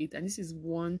 38, and this is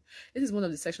one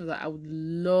of the sections that I would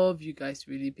love you guys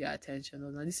to really pay attention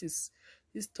on. And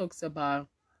this talks about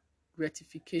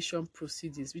rectification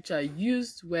proceedings, which are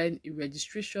used when a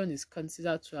registration is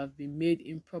considered to have been made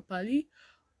improperly,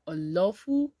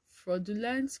 unlawful,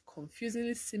 fraudulent,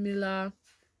 confusingly similar,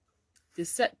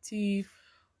 deceptive,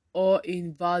 or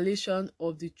in violation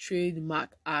of the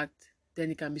Trademark Act.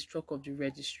 Then it can be struck off the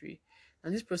registry.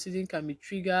 And this proceeding can be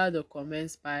triggered or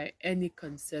commenced by any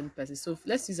concerned person. So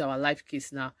let's use our live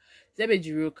case now.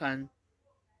 Zebejiro can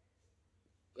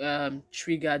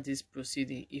trigger this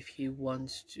proceeding if he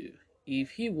wants to.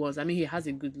 If he wants, I mean, he has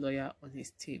a good lawyer on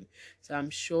his team, so I'm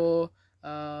sure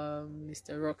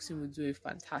Mr. Roxy will do a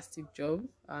fantastic job.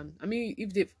 I mean,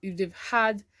 if they've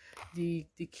had the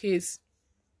case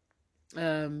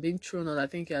being thrown out, I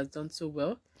think he has done so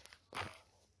well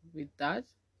with that.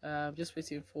 Just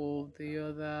waiting for the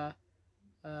other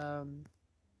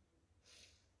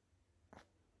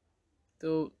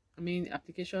though, I mean,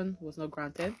 application was not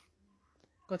granted,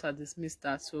 got to dismiss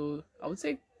that. So I would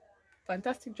say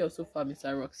fantastic job so far,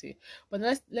 Mr. Roxy. But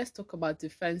let's talk about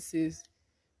defenses.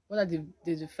 What are the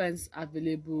defense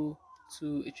available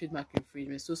to a trademark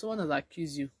infringement? So someone has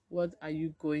accused you. What are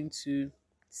you going to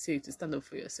say to stand up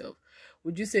for yourself?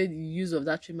 Would you say the use of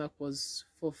that trademark was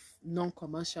for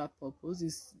non-commercial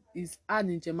purpose? Is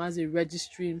Anne Jemaze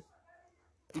registering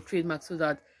the trademark so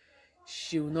that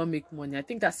she will not make money? I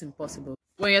think that's impossible.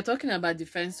 When you're talking about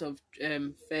defense of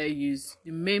fair use,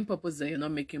 the main purpose is that you're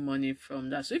not making money from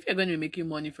that. So if you're going to be making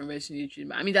money from registering a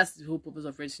trademark, I mean, that's the whole purpose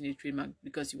of registering a trademark,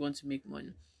 because you want to make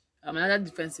money. Another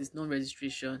defense is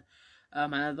non-registration.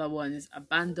 Another one is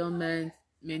abandonment,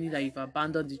 meaning that you've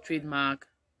abandoned the trademark.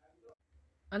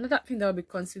 Another thing that will be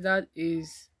considered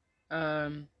is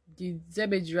did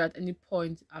Zebedira at any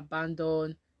point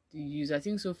abandon the use? I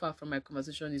think so far from my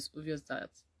conversation it's obvious that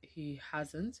he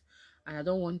hasn't, and I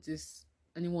don't want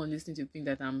anyone listening to think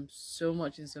that I'm so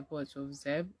much in support of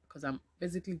Zeb, because I'm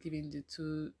basically giving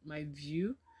my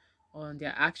view on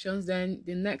their actions, then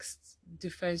the next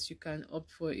defense you can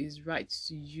opt for is right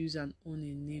to use and own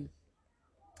a name.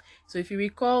 So if you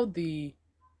recall the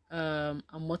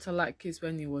Amotala case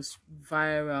when it was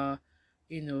viral,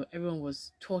 everyone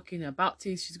was talking about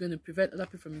it. She's going to prevent other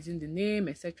people from using the name,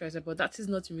 etc. But that is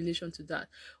not in relation to that.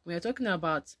 When you're talking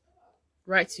about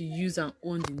right to use and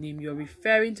own the name, you're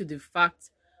referring to the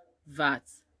fact that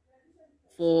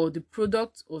for the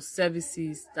product or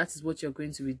services, that is what you're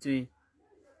going to be doing,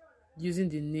 using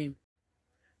the name.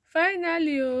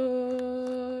 Finally,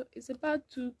 oh, it's about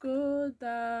to go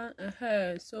down.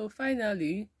 So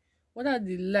finally, what are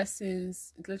the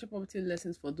lessons, intellectual property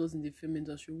lessons for those in the film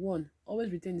industry? One,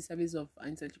 always retain the service of an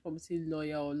intellectual property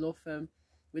lawyer or law firm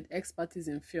with expertise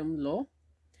in film law.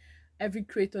 Every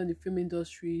creator in the film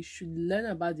industry should learn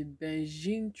about the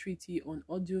Beijing Treaty on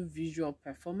Audiovisual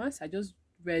Performance. I just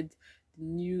read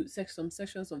some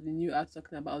sections of the new act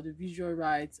talking about the visual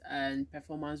rights and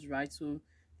performance rights. So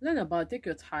learn about, take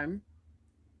your time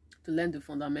to learn the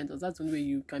fundamentals. That's the only way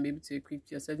you can be able to equip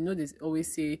yourself. They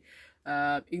always say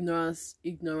ignorance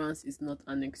is not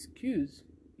an excuse.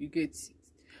 You get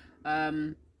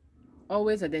it.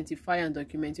 Always identify and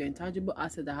document your intangible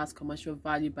asset that has commercial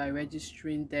value by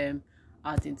registering them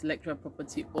at the intellectual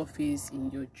property office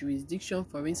in your jurisdiction.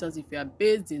 For instance, if you are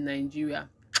based in Nigeria,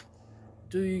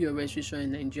 do your registration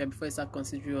in Nigeria before you start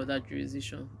considering other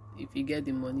jurisdiction, if you get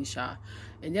the money, sha.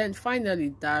 And then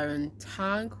finally, Darren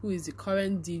Tang, who is the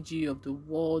current DG of the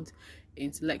World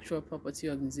Intellectual Property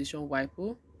Organization,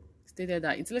 WIPO, stated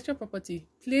that intellectual property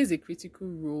plays a critical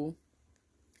role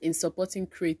in supporting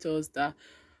creators that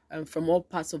from all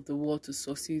parts of the world to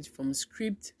succeed, from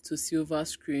script to silver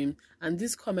screen. And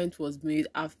this comment was made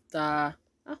after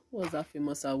what was that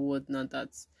famous award now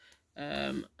that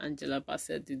Angela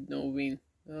Bassett did not win?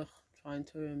 Trying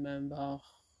to remember. I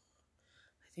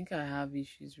think I have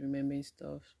issues remembering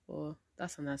stuff, but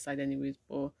that's an aside anyways.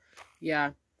 But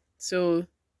yeah, so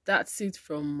that's it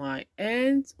from my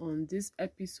end on this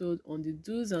episode on the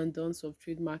do's and don'ts of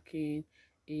trademarking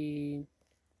a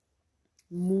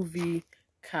movie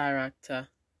character.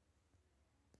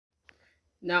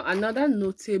 Now, another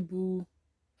notable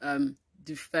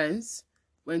defense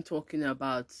when talking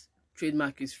about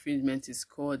trademark infringement is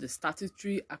called the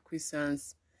statutory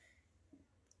acquiescence,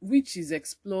 which is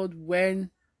explored when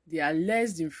the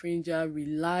alleged infringer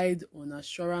relied on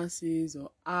assurances or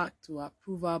act or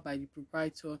approval by the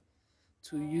proprietor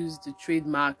to use the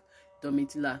trademark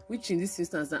Domitila, which in this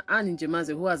instance, Anne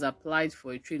Njemaze, who has applied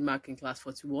for a trademark in class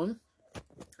 41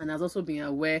 and has also been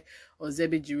aware of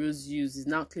Zebe Jiro's use, is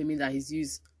now claiming that his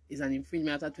use is an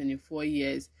infringement after 24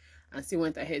 years and still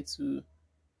went ahead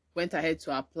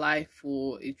to apply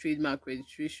for a trademark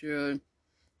registration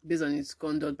based on his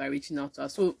conduct by reaching out to her.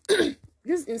 So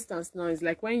this instance now is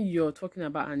like when you're talking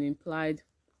about an implied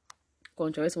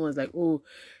contract, someone's like, oh,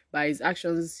 by his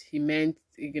actions he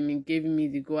gave me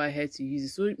the go ahead to use it.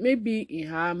 So maybe in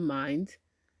her mind,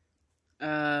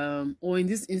 or in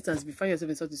this instance, if you find yourself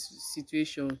in such a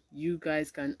situation, you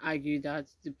guys can argue that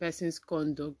the person's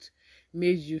conduct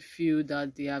made you feel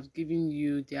that they have given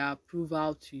you their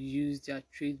approval to use their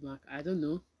trademark. I don't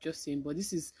know, just saying. But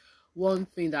this is one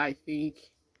thing that I think,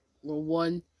 or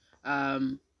one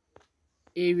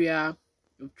area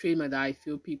of trademark that I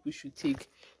feel people should take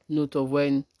note of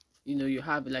when you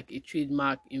have like a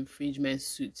trademark infringement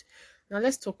suit. Now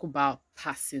let's talk about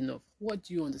passing off. What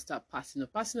do you understand passing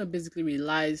off? Passing off basically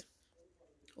relies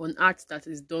on acts that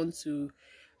is done to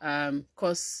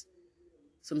cause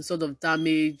some sort of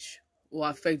damage or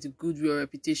affect the goodwill or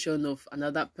reputation of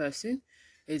another person.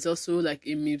 It's also like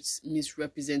a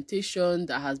misrepresentation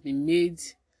that has been made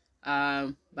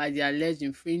by the alleged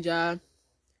infringer.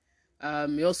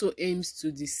 It also aims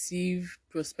to deceive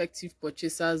prospective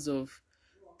purchasers of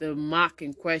the mark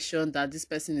in question that this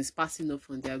person is passing off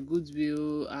on their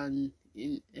goodwill and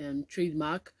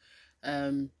trademark,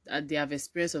 that they have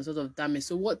experienced some sort of damage.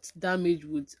 So what damage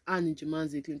would Anne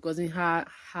Jumanzi claim? Because in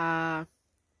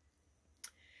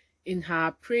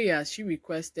her prayer, she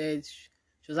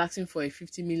was asking for a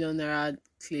 50 million naira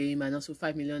claim and also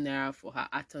 5 million naira for her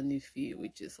attorney fee,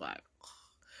 which is like,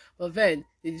 but then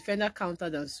the defender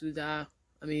countered and sued her.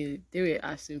 I mean, they were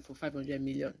asking for 500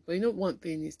 million. But one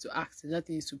thing is to ask, another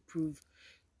thing is to prove,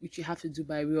 which you have to do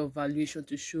by way of valuation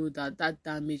to show that that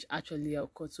damage actually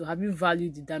occurred. So have you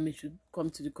valued the damage to come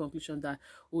to the conclusion that,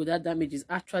 oh, that damage is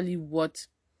actually worth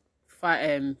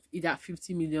either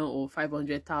 50 million or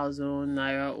 500,000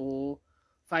 naira or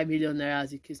 5 million naira,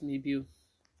 as the case may be.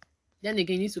 Then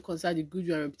again, you need to consider the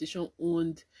goodwill and reputation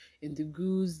owned in the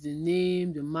goods, the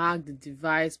name, the mark, the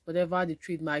device, whatever the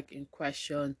trademark in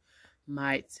question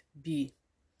might be.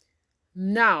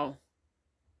 Now,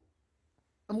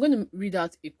 I'm going to read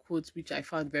out a quote which I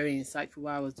found very insightful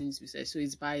while I was doing this research. So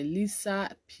it's by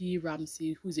Lisa P.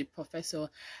 Ramsey, who's a professor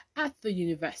at the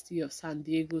University of San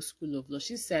Diego School of Law.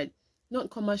 She said,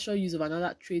 non-commercial use of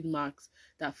another trademark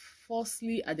that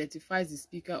falsely identifies the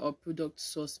speaker or product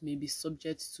source may be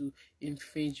subject to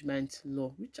infringement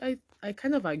law, which I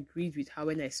kind of agreed with her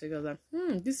when I saw it. I was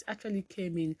like, this actually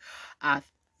came in at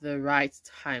the right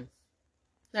time.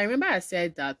 Now, remember I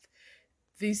said that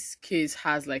this case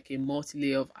has like a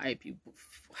multi-layer of IP.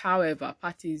 However,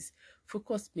 parties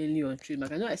focus mainly on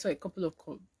trademark. I know I saw a couple of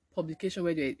publications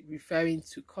where they're referring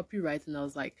to copyright, and I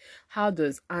was like, how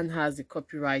does Anne has the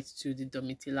copyright to the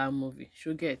Domitila movie?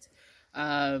 She'll get.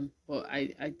 But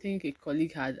I think a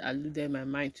colleague had alluded my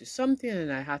mind to something,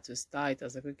 and I had to start. I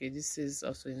was like, okay, this is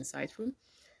also insightful.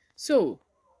 So,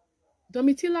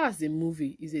 Domitila as a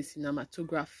movie is a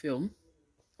cinematograph film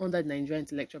under the Nigerian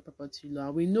intellectual property law.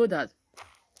 We know that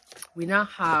we now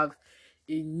have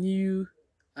a new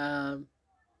a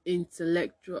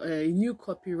new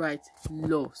copyright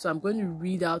law. So I'm going to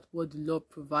read out what the law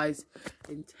provides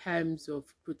in terms of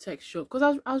protection,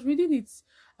 because I was reading it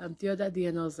the other day,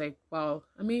 and I was like, wow,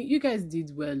 I mean, you guys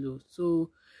did well though.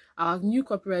 So our new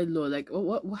copyright law, like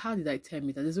how did I term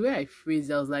it? And there's a way I phrased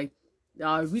it. I was like,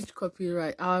 our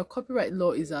copyright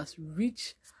law is as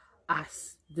rich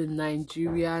as the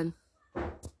Nigerian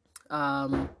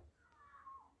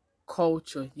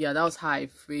culture. Yeah, that was how I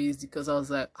phrased it, because I was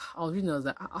like, I was reading, I was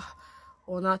like,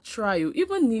 on a trial,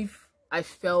 even if I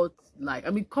felt like, I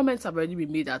mean, comments have already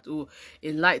been made that, oh,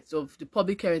 in light of the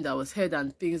public hearing that was held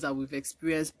and things that we've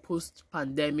experienced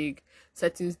post-pandemic,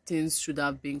 certain things should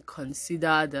have been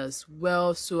considered as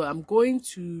well. So I'm going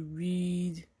to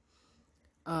read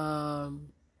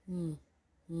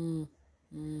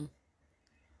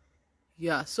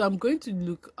yeah, so I'm going to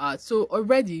look at, so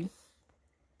already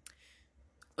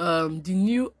the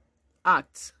new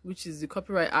act, which is the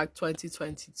Copyright Act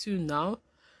 2022 now,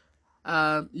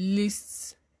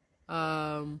 lists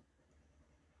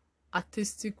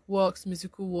artistic works,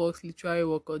 musical works, literary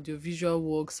work, audiovisual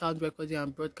work, sound recording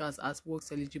and broadcast as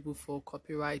works eligible for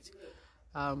copyright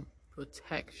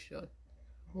protection.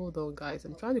 Hold on guys,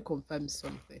 I'm trying to confirm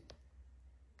something.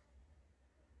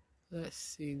 Let's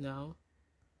see now.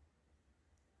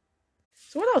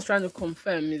 So what I was trying to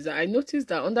confirm is that I noticed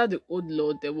that under the old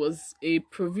law there was a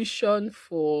provision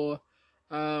for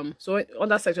so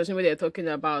under section where they're talking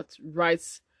about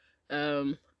rights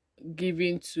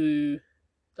given to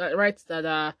that rights that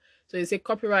are, so it's a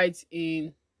copyright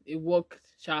in a work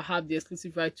shall have the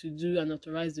exclusive right to do and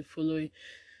authorize the following.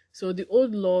 So the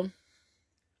old law,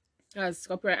 as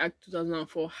Copyright Act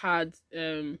 2004, had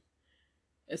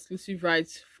exclusive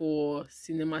rights for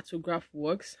cinematograph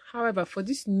works. However, for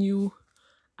this new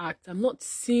act, I'm not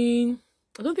seeing,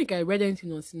 I don't think I read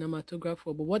anything on cinematograph,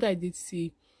 but what I did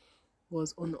see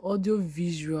was on audio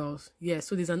visuals. Yeah,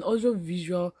 so there's an audio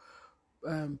visual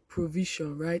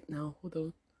provision right now. Hold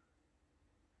on.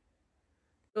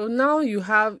 So now you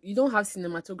don't have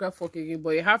cinematograph work again,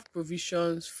 but you have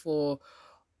provisions for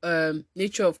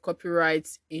nature of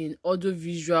copyrights in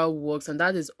audiovisual works, and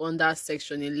that is under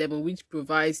section 11, which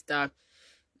provides that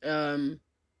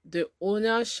the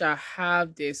owner shall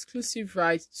have the exclusive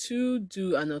right to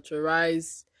do and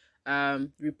authorize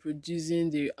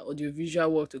reproducing the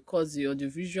audiovisual work, to cause the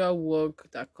audiovisual work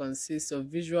that consists of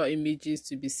visual images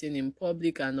to be seen in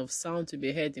public and of sound to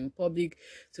be heard in public,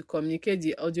 to communicate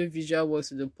the audiovisual works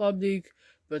to the public,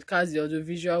 broadcast the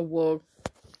audiovisual work,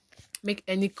 make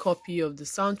any copy of the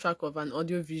soundtrack of an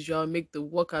audiovisual, make the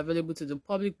work available to the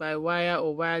public by wire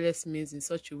or wireless means in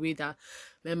such a way that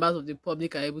members of the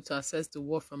public are able to access the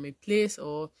work from a place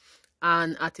or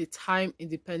and at a time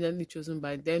independently chosen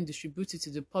by them, distribute it to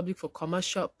the public for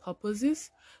commercial purposes,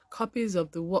 copies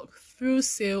of the work through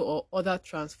sale or other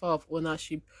transfer of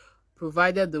ownership,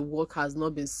 provided the work has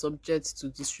not been subject to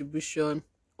distribution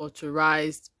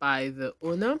authorized by the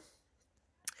owner.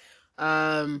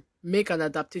 Make an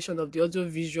adaptation of the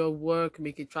audiovisual work,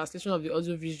 make a translation of the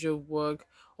audiovisual work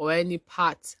or any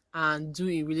part and do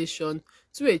in relation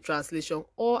to a translation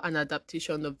or an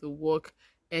adaptation of the work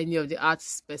any of the arts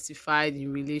specified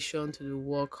in relation to the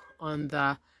work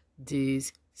under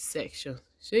this section.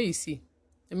 So you see,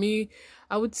 I mean,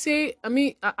 I would say, I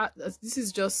mean, this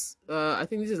is just, I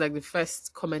think this is like the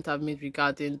first comment I've made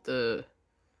regarding the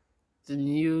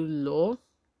new law.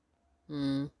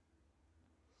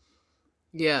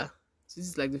 Yeah, so this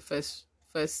is like the first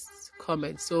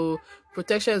comment. So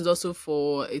protection is also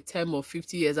for a term of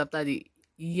 50 years after the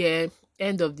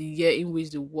end of the year in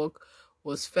which the work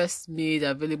was first made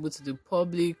available to the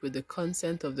public with the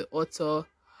consent of the author,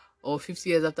 or 50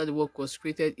 years after the work was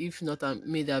created if not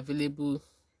made available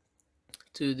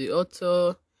to the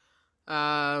author.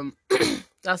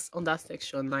 That's under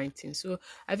section 19. So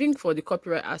I think for the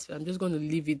copyright aspect, I'm just going to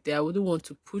leave it there. I wouldn't want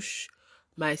to push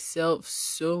myself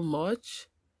so much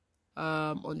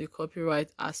on the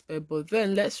copyright aspect, but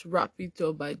then let's wrap it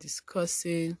up by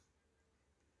discussing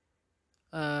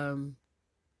so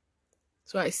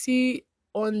I see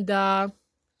under,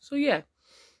 so yeah,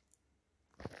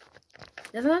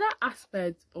 there's another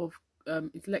aspect of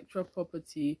intellectual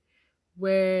property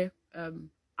where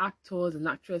actors and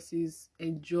actresses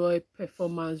enjoy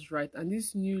performance right, and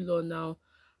this new law now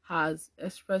has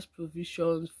express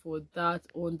provisions for that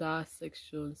under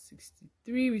section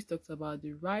 63, which talks about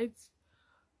the rights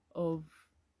of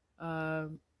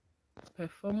um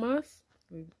performers.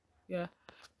 Yeah,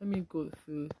 let me go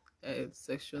through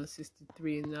section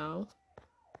 63 now.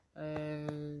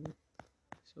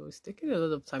 So it's taking a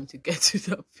lot of time to get to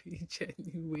the page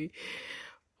anyway,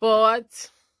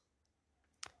 but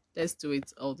let's do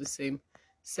it all the same.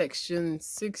 Section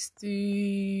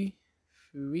 63.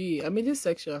 I mean,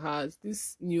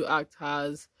 this new act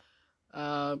has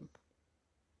um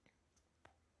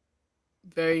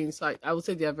I would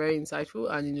say they are very insightful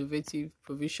and innovative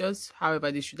provisions.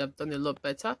 However, they should have done a lot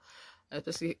better,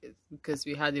 especially because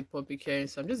we had a public hearing.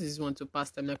 So I'm just want to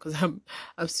pass time now because I'm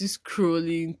still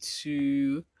scrolling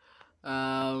to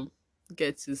um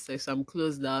get to section. I'm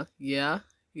close now. Yeah.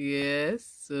 Yes.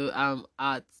 So I'm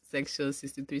at section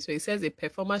 63. So it says a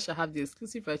performer shall have the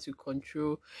exclusive right to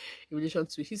control in relation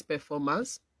to his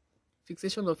performance,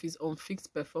 fixation of his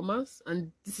unfixed performance,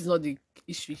 and this is not the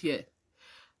issue here.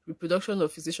 Reproduction or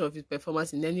fixation of his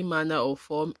performance in any manner or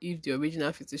form if the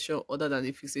original fixation other than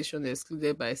the fixation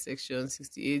excluded by section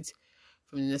 68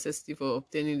 from the necessity for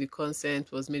obtaining the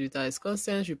consent was made without his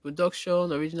consent.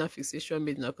 Reproduction, original fixation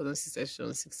made in accordance with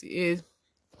section 68.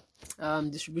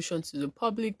 Distribution to the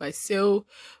public by sale,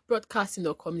 broadcasting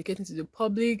or communicating to the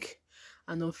public,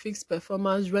 and unfixed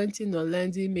performance, renting or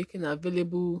lending, making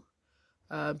available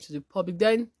to the public.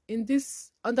 Then in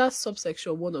this under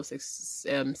subsection 1 of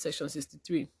section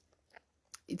 63,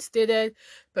 it stated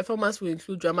performance will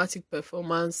include dramatic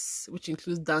performance, which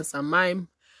includes dance and mime,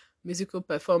 musical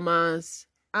performance,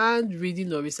 and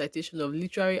reading or recitation of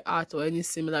literary art or any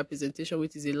similar presentation,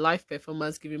 which is a live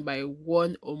performance given by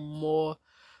one or more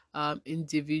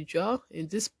individual. In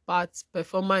this part,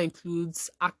 performer includes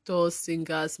actors,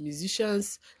 singers,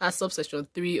 musicians. That's subsection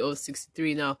 3 of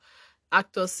 63 now.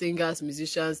 Actors, singers,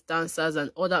 musicians, dancers, and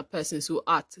other persons who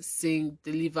act, sing,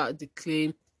 deliver,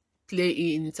 declaim,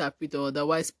 play, interpret, or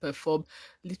otherwise perform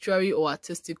literary or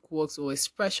artistic works or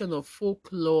expression of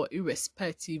folklore,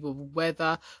 irrespective of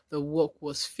whether the work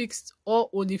was fixed or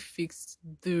only fixed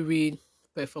during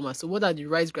performance. So what are the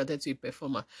rights granted to a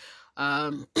performer?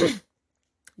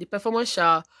 The performer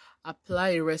shall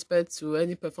apply in respect to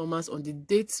any performance on the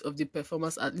date of the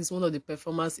performance. At least one of the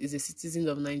performers is a citizen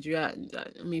of Nigeria.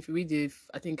 I mean, if you read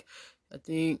I think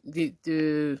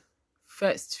the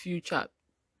first few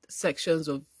sections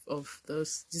of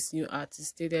this new artist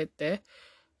stated there,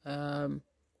 the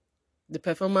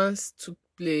performance took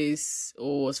place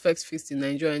or was first fixed in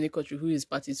Nigeria or any country who is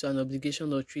party to an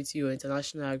obligation or treaty or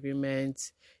international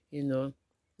agreement. Now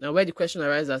where the question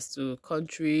arises as to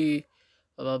country,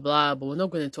 blah blah blah, but we're not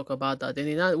going to talk about that. Then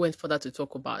he now went further to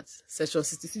talk about section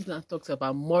 66 now talks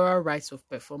about moral rights of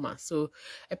performance. So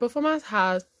a performer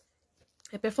shall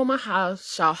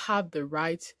have the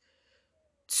right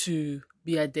to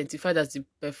be identified as the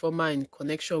performer in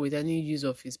connection with any use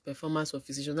of his performance or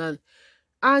physician,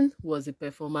 and was a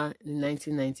performer in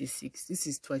 1996. This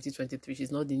is 2023.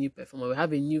 She's not the new performer. We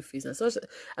have a new face. And so,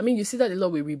 I mean, you see that a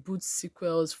lot with reboots,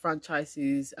 sequels,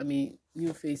 franchises. I mean,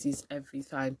 new faces every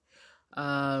time.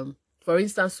 For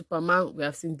instance, Superman, we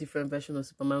have seen different versions of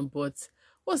Superman, but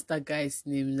what's that guy's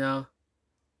name now?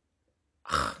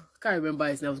 I can't remember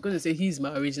his name. I was going to say he's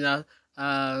my original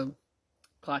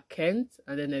Clark Kent,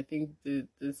 and then I think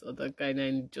this other guy now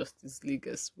in Justice League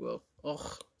as well.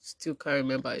 Oh, still can't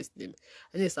remember his name.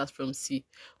 I think it starts from C.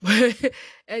 But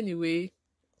anyway,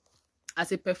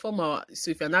 as a performer,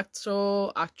 so if you're an actor,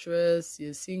 actress,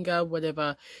 you're a singer,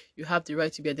 whatever, you have the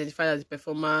right to be identified as a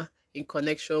performer in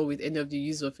connection with any of the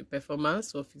use of a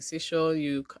performance or fixation.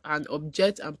 You can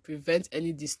object and prevent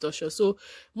any distortion. So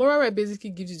moral right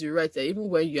basically gives you the right that even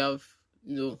when you have,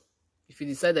 if you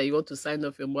decide that you want to sign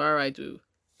off your moral right to,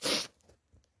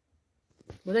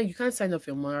 but then you can't sign off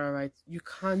your moral right. You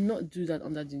cannot do that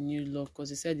under the new law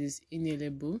because it said it's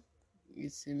inalienable.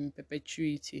 It's in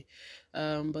perpetuity.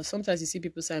 But sometimes you see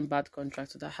people sign bad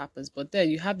contracts, so that happens. But then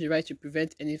you have the right to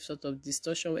prevent any sort of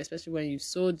distortion, especially when you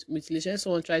sold mutilation.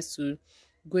 Someone tries to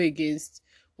go against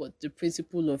what the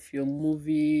principle of your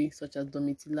movie, such as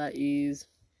Domitila, is.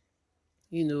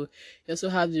 You also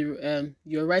have the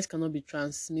your rights cannot be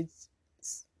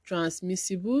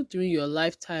transmissible during your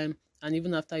lifetime and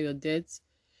even after your death.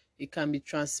 It can be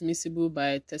transmissible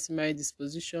by testimony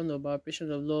disposition or by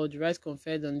operation of law. The rights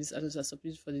conferred on these items are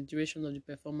subject for the duration of the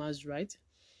performer's right.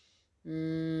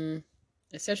 Mm,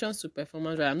 Exceptions to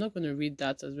performance right. I'm not going to read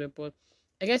that as well, but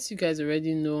I guess you guys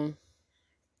already know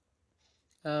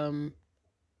um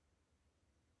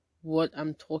what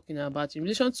I'm talking about. In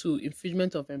relation to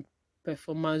infringement of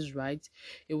performance rights,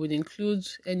 it would include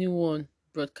anyone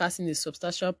broadcasting a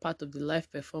substantial part of the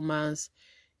live performance,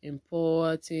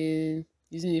 importing,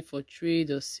 using it for trade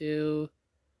or sale.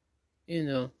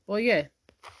 But yeah,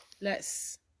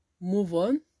 let's move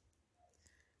on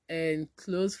and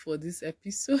close for this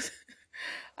episode.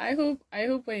 I hope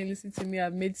when you listen to me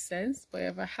I've made sense. But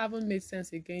if I haven't made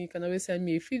sense again, you can always send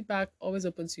me a feedback. Always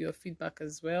open to your feedback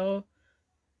as well.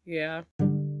 Yeah.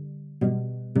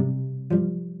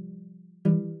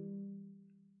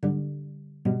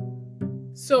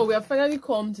 So we have finally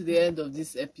come to the end of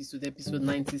this episode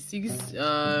 96.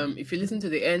 If you listen to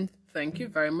the end, thank you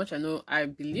very much. I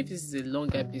believe this is a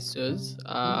long episode.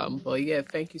 But yeah,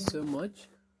 thank you so much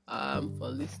for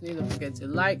listening. Don't forget to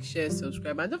like, share,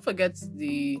 subscribe, and don't forget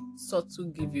the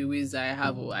subtle giveaways I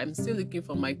have. I'm still looking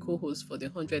for my co-host for the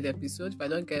 100th episode. If I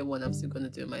don't get one, I'm still gonna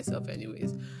do it myself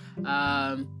anyways.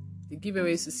 The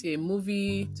giveaways to see a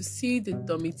movie, to see the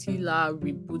Domitila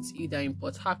reboot either in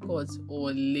Port Harcourt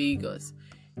or Lagos.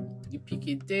 You pick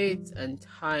a date and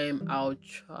time.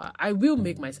 I will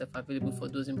make myself available for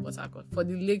those in Port Harcourt. For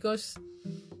the Lagos,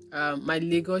 my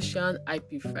Lagosian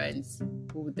IP friends,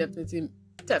 we will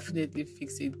definitely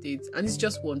fix a date. And it's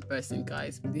just one person,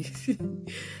 guys. Please.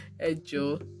 Hey,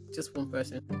 Joe, just one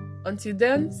person. Until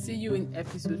then, see you in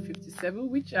episode 57,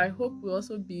 which I hope will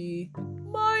also be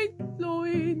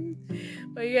mind-blowing.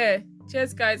 But yeah,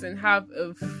 cheers guys, and have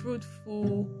a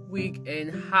fruitful week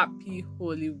and happy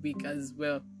Holy Week as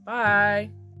well.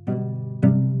 Bye.